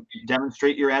you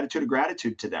demonstrate your attitude of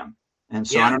gratitude to them. And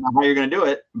so I Yeah. don't know how you're going to do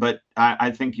it, but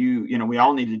I think we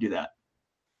all need to do that.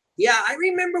 Yeah, I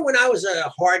remember when I was a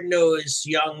hard-nosed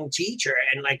young teacher,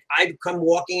 and like I'd come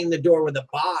walking in the door with a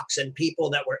box, and people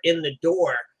that were in the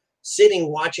door sitting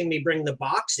watching me bring the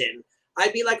box in,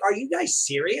 I'd be like, "Are you guys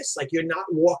serious? Like you're not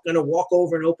gonna walk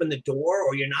over and open the door,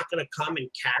 or you're not gonna come and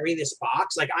carry this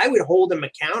box?" Like I would hold them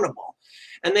accountable.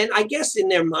 And then I guess in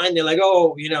their mind, they're like,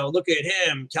 "Oh, look at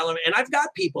him, tell him." And I've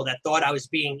got people that thought I was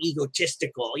being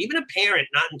egotistical. Even a parent,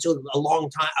 not until a long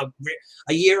time,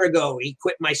 a year ago, he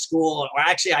quit my school, or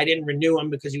actually I didn't renew him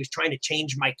because he was trying to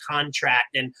change my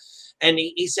contract. And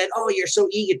he said, "Oh, you're so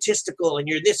egotistical and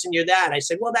you're this and you're that." I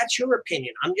said, "Well, that's your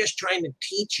opinion. I'm just trying to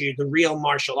teach you the real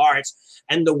martial arts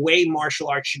and the way martial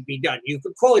arts should be done. You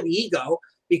could call it ego,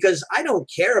 because I don't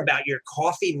care about your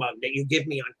coffee mug that you give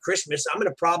me on Christmas. I'm going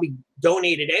to probably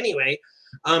donate it anyway.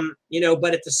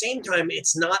 But at the same time,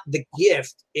 it's not the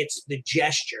gift, it's the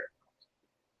gesture.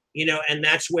 And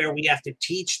that's where we have to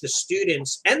teach the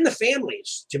students and the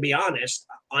families, to be honest,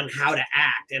 on how to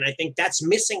act. And I think that's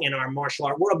missing in our martial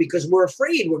art world, because we're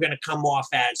afraid we're going to come off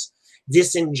as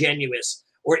disingenuous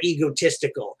or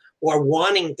egotistical or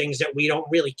wanting things that we don't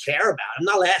really care about. I'm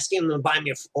not asking them to buy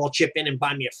me all chip in and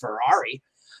buy me a Ferrari,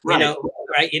 Right.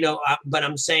 right? But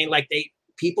I'm saying like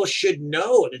people should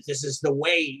know that this is the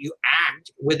way you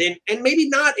act within, and maybe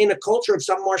not in a culture of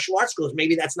some martial arts schools.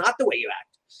 Maybe that's not the way you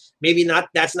act. Maybe not,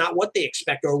 that's not what they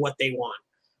expect or what they want.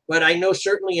 But I know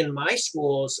certainly in my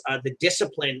schools, the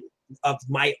discipline of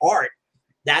my art,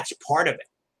 that's part of it.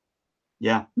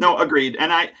 Yeah, no, agreed.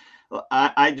 And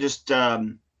I just,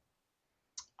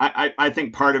 I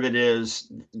think part of it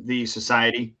is the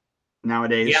society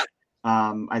nowadays. Yeah.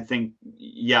 I think,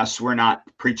 yes, we're not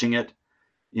preaching it,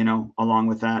 along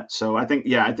with that. So I think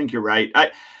you're right.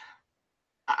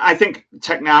 I think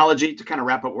technology, to kind of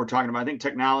wrap up what we're talking about, I think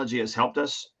technology has helped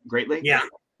us greatly. Yeah.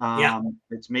 Yeah.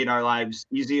 It's made our lives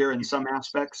easier in some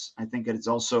aspects. I think it's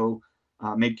also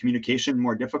made communication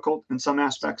more difficult in some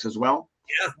aspects as well.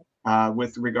 Yeah.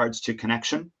 With regards to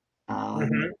connection.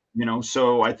 Mhm.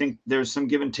 So I think there's some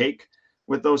give and take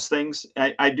with those things.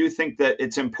 I do think that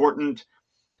it's important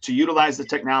to utilize the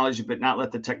technology, but not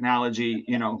let the technology,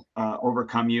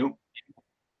 overcome you.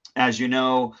 As you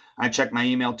know, I check my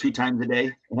email 2 times a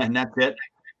day, and that's it.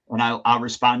 And I'll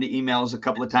respond to emails a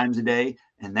couple of times a day,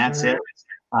 and that's it.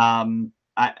 I'm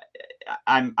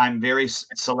very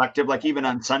selective. Like even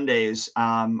on Sundays,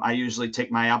 I usually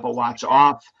take my Apple Watch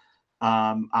off.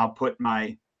 I'll put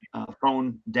my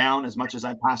phone down as much as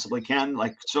I possibly can.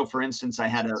 Like, so for instance, I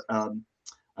had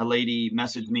a lady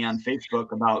message me on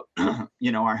Facebook about,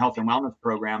 our health and wellness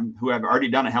program, who I've already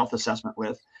done a health assessment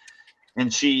with.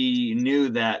 And she knew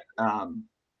that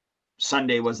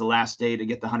Sunday was the last day to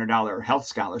get the $100 health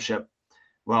scholarship.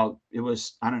 Well, it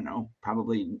was, I don't know,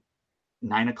 probably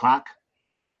 9:00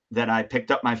 that I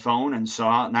picked up my phone and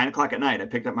saw 9:00 at night. I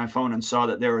picked up my phone and saw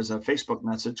that there was a Facebook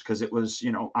message, because it was,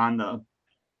 on the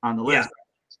list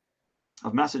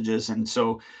of messages. And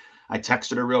so I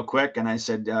texted her real quick and I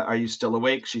said, "Are you still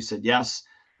awake?" She said, "Yes."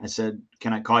 I said,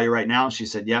 "Can I call you right now?" She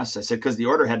said, "Yes." I said, "Because the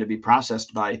order had to be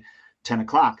processed by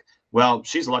 10:00. Well,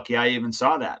 she's lucky I even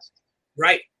saw that.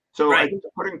 Right. So I Right. think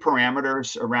putting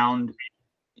parameters around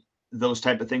those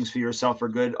type of things for yourself are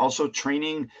good. Also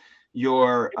training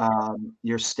your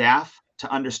staff to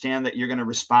understand that you're going to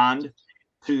respond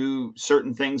to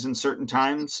certain things in certain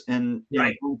times and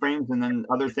Right. time frames, and then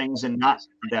other things in not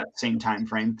that same time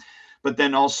frame. But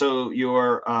then also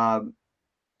your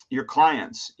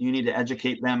clients, you need to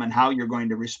educate them on how you're going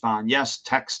to respond. Yes,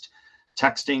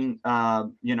 texting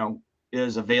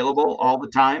is available all the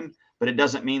time, but it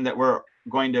doesn't mean that we're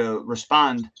going to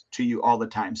respond to you all the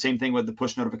time. Same thing with the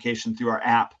push notification through our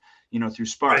app, through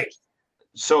Spark. Right.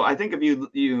 So I think if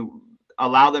you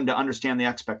allow them to understand the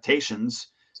expectations,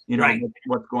 Right.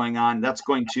 what's going on, that's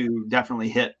going to definitely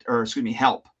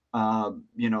help,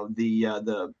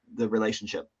 the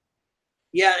relationship.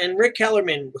 Yeah, and Rick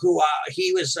Kellerman, who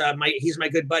he's my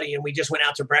good buddy, and we just went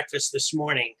out to breakfast this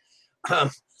morning. Um,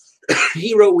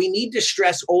 he wrote, we need to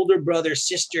stress older brother,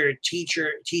 sister,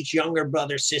 teacher, teach younger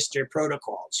brother, sister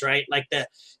protocols, right? Like the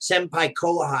senpai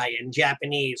kohai in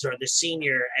Japanese, or the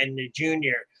senior and the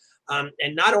junior.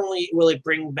 And not only will it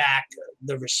bring back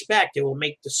the respect, it will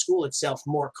make the school itself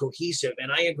more cohesive.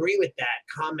 And I agree with that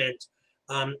comment.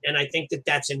 And I think that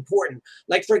that's important.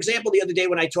 Like, for example, the other day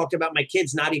when I talked about my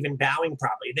kids not even bowing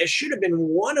properly, there should have been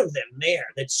one of them there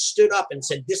that stood up and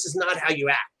said, this is not how you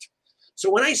act. So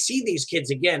when I see these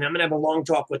kids again, I'm going to have a long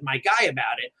talk with my guy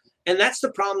about it. And that's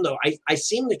the problem, though. I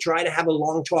seem to try to have a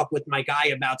long talk with my guy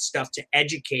about stuff to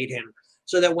educate him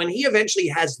so that when he eventually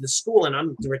has the school and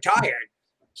I'm retired,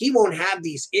 he won't have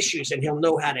these issues and he'll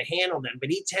know how to handle them.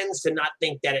 But he tends to not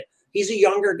think that he's a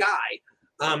younger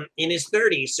guy in his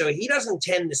 30s. So he doesn't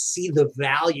tend to see the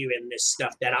value in this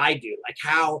stuff that I do, like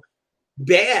how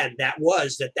bad that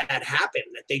was that happened,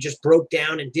 that they just broke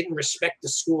down and didn't respect the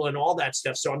school and all that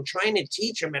stuff. So I'm trying to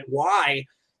teach them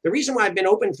the reason why I've been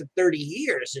open for 30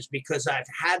 years is because I've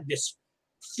had this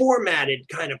formatted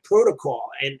kind of protocol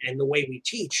and the way we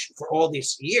teach for all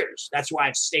these years. That's why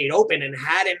I've stayed open and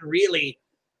hadn't really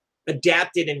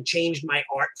adapted and changed my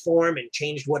art form and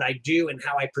changed what I do and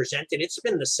how I present it. It's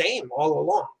been the same all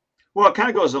along. Well, it kind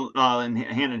of goes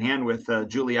hand in hand with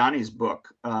Giuliani's book,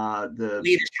 the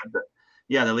leadership.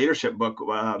 The leadership book,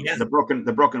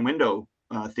 the broken window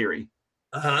theory.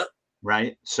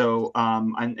 Right. So,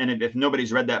 and if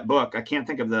nobody's read that book, I can't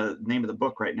think of the name of the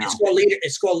book right now.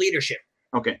 It's called Leadership.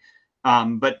 Okay.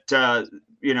 But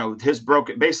his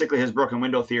broken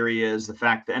window theory is the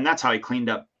fact that, and that's how he cleaned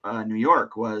up New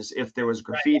York, was if there was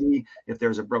graffiti, if there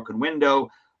was a broken window,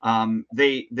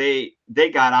 they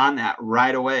got on that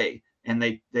right away, and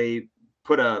they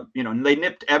put they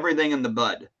nipped everything in the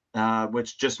bud,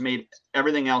 which just made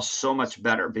everything else so much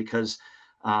better because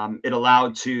it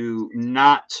allowed to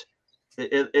not.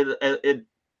 It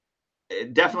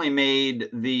definitely made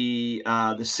the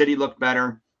city look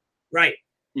better. Right.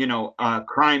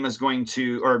 Crime is going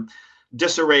to, or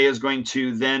disarray is going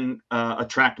to then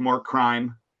attract more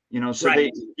crime. So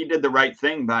right. He did the right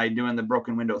thing by doing the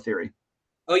broken window theory.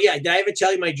 Oh yeah, did I ever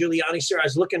tell you my Giuliani story? I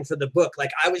was looking for the book. Like,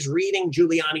 I was reading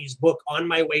Giuliani's book on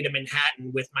my way to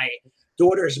Manhattan with my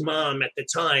daughter's mom at the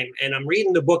time, and I'm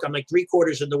reading the book. I'm like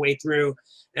 3/4 of the way through,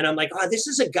 and I'm like, oh, this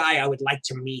is a guy I would like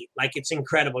to meet. Like, it's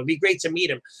incredible. It'd be great to meet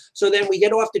him. So then we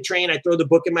get off the train. I throw the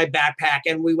book in my backpack,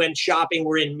 and we went shopping.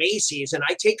 We're in Macy's, and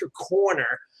I take a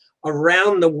corner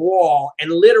around the wall,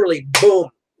 and literally, boom,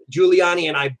 Giuliani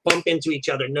and I bump into each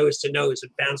other nose to nose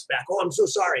and bounce back. Oh, I'm so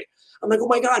sorry. I'm like, oh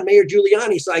my God, Mayor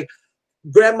Giuliani. So I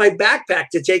grab my backpack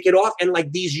to take it off, and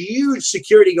like these huge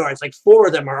security guards, like 4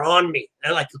 of them are on me,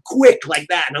 and like quick like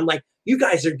that. And I'm like, you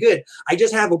guys are good. I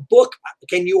just have a book.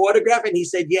 Can you autograph it? And he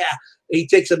said, yeah. He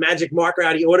takes a magic marker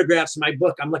out. He autographs my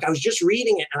book. I'm like, I was just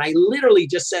reading it, and I literally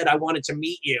just said I wanted to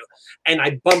meet you, and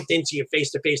I bumped into you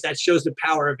face to face. That shows the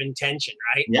power of intention,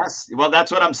 right? Yes. Well,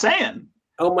 that's what I'm saying.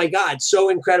 Oh my God, so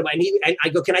incredible. And I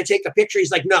go, can I take a picture? He's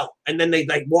like, no. And then they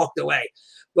like walked away.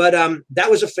 But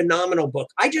that was a phenomenal book.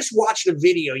 I just watched a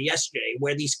video yesterday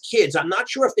where these kids, I'm not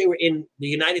sure if they were in the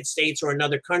United States or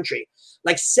another country,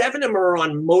 like 7 of them are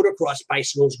on motocross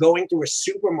bicycles going through a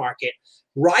supermarket,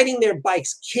 riding their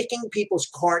bikes, kicking people's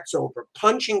carts over,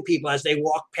 punching people as they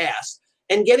walk past,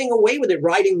 and getting away with it,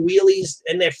 riding wheelies,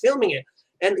 and they're filming it.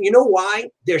 And you know why?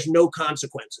 There's no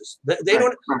consequences. They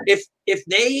don't. If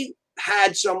they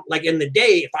had some, like in the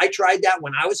day, if I tried that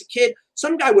when I was a kid,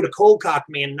 some guy would have cold cocked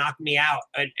me and knocked me out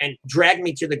and dragged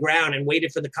me to the ground and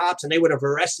waited for the cops, and they would have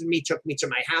arrested me, took me to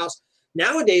my house.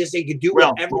 Nowadays, they could do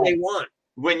whatever they want.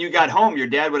 When you got home, your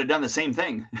dad would have done the same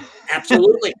thing.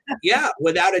 Absolutely. Yeah,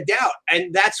 without a doubt.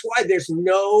 And that's why there's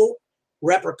no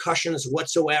repercussions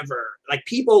whatsoever. Like,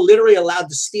 people literally allowed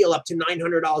to steal up to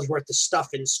 $900 worth of stuff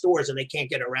in stores and they can't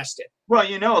get arrested. Well,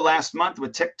 last month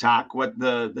with TikTok, what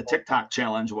the TikTok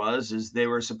challenge was, is they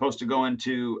were supposed to go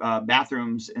into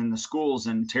bathrooms in the schools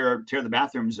and tear the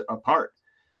bathrooms apart.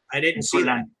 I didn't see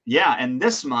that. Yeah. And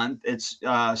this month it's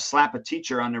slap a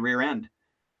teacher on the rear end.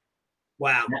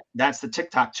 Wow. That's the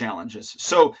TikTok challenges.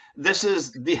 So these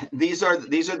are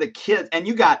the kids, and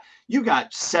you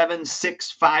got 7,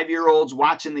 6, 5-year-olds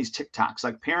watching these TikToks.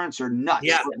 Like, parents are nuts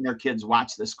letting their kids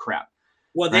watch this crap.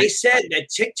 Well, they said that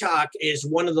TikTok is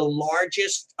one of the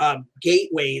largest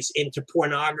gateways into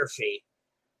pornography,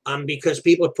 because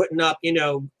people are putting up,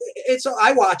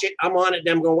 I watch it, I'm on it,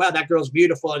 I'm going, wow, that girl's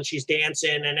beautiful and she's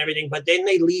dancing and everything. But then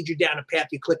they lead you down a path,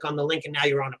 you click on the link, and now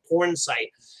you're on a porn site.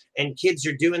 And kids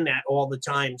are doing that all the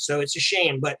time. So it's a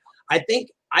shame. But I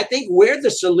think we're the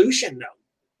solution, though.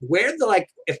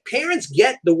 If parents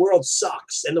get the world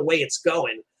sucks and the way it's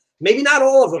going, maybe not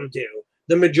all of them do.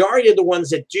 the majority of the ones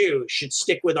that do should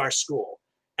stick with our school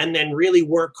and then really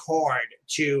work hard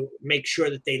to make sure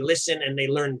that they listen and they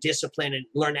learn discipline and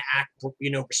learn to act,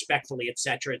 respectfully, et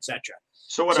cetera, et cetera.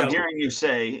 So what I'm hearing you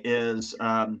say is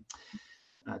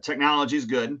technology is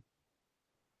good.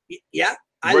 Yeah,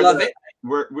 I love it.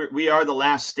 We are the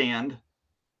last stand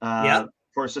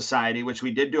for society, which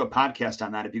we did do a podcast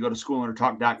on that. If you go to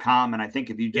schoolownertalk.com, and I think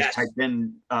if you just type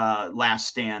in last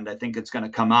stand, I think it's going to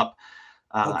come up.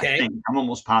 Okay. I think I'm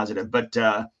almost positive, but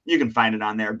you can find it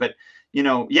on there. But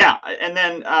and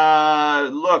then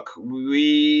look,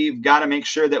 we've got to make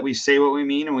sure that we say what we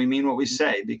mean and we mean what we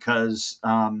say, because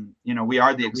we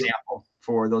are the example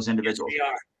for those individuals. Yes,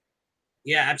 we are.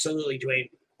 Yeah, absolutely, Dwayne.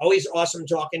 Always awesome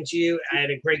talking to you. I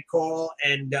had a great call,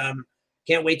 and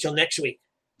can't wait till next week.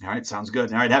 All right, sounds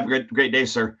good. All right, have a great day,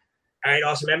 sir. All right,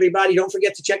 awesome. Everybody, don't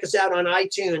forget to check us out on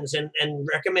iTunes and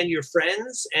recommend your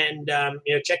friends. And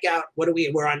check out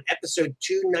we're on episode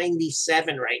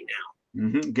 297 right now.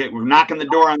 Mm-hmm. We're knocking the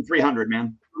door on 300,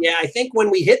 man. Yeah, I think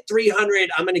when we hit 300,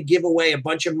 I'm going to give away a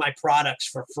bunch of my products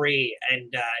for free,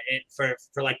 and for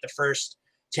like the first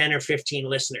 10 or 15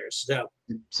 listeners. So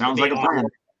sounds like a plan.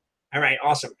 All right,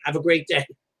 awesome. Have a great day.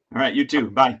 All right, you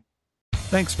too. Bye.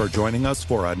 Thanks for joining us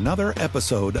for another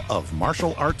episode of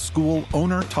Martial Arts School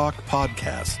Owner Talk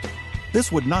Podcast.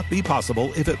 This would not be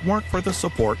possible if it weren't for the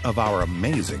support of our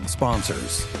amazing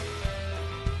sponsors.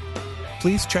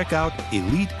 Please check out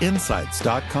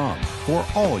EliteInsights.com for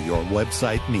all your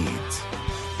website needs.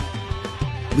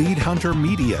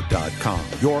 LeadHunterMedia.com,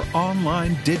 your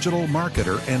online digital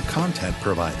marketer and content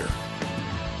provider.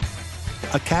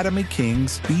 Academy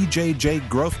Kings BJJ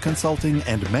Growth Consulting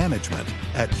and Management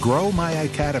at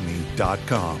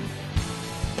GrowMyAcademy.com.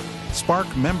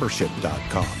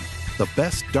 SparkMembership.com, the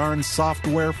best darn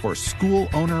software for school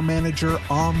owner manager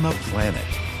on the planet.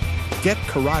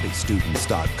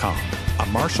 GetKarateStudents.com, a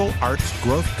martial arts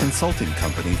growth consulting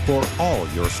company for all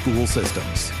your school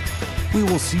systems. We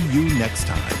will see you next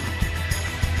time.